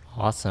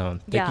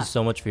 Awesome. Thank Yeah. you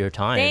so much for your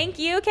time. Thank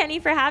you, Kenny,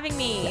 for having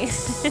me.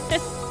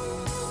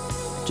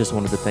 Just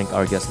wanted to thank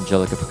our guest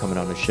Angelica for coming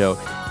on the show.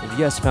 If you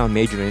guys found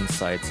major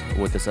insights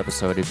with this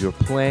episode, if you're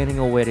planning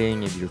a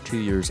wedding, if you're 2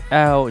 years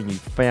out and you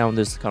found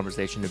this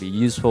conversation to be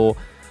useful,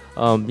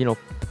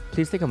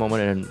 please take a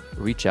moment and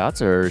reach out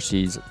to her.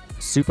 She's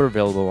super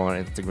available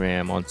on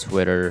Instagram, on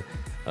Twitter.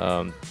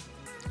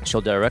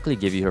 She'll directly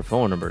give you her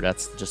phone number.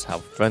 That's just how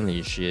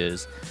friendly she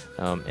is.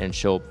 And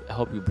she'll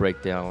help you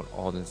break down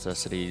all the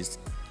necessities,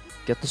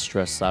 get the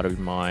stress out of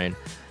your mind.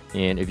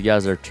 And if you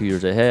guys are 2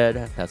 years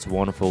ahead, that's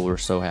wonderful. We're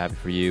so happy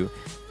for you.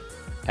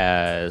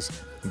 As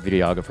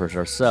videographers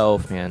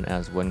ourselves and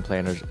as wedding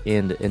planners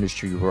in the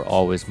industry, we're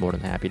always more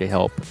than happy to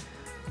help.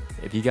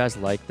 If you guys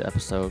like the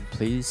episode,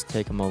 please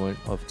take a moment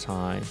of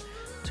time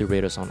to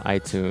rate us on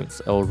iTunes.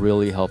 It will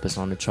really help us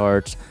on the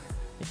charts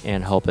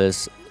and help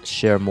us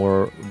share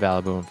more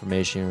valuable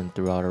information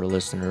throughout our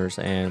listeners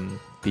and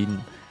be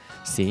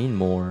seen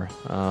more.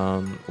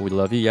 We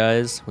love you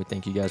guys. We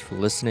thank you guys for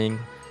listening,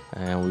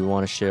 and we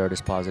want to share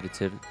this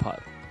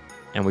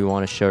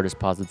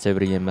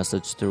positivity and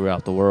message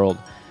throughout the world.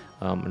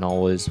 And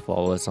always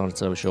follow us on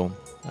social.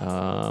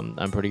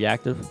 I'm pretty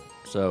active,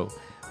 so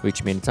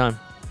reach me anytime.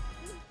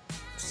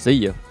 See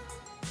you.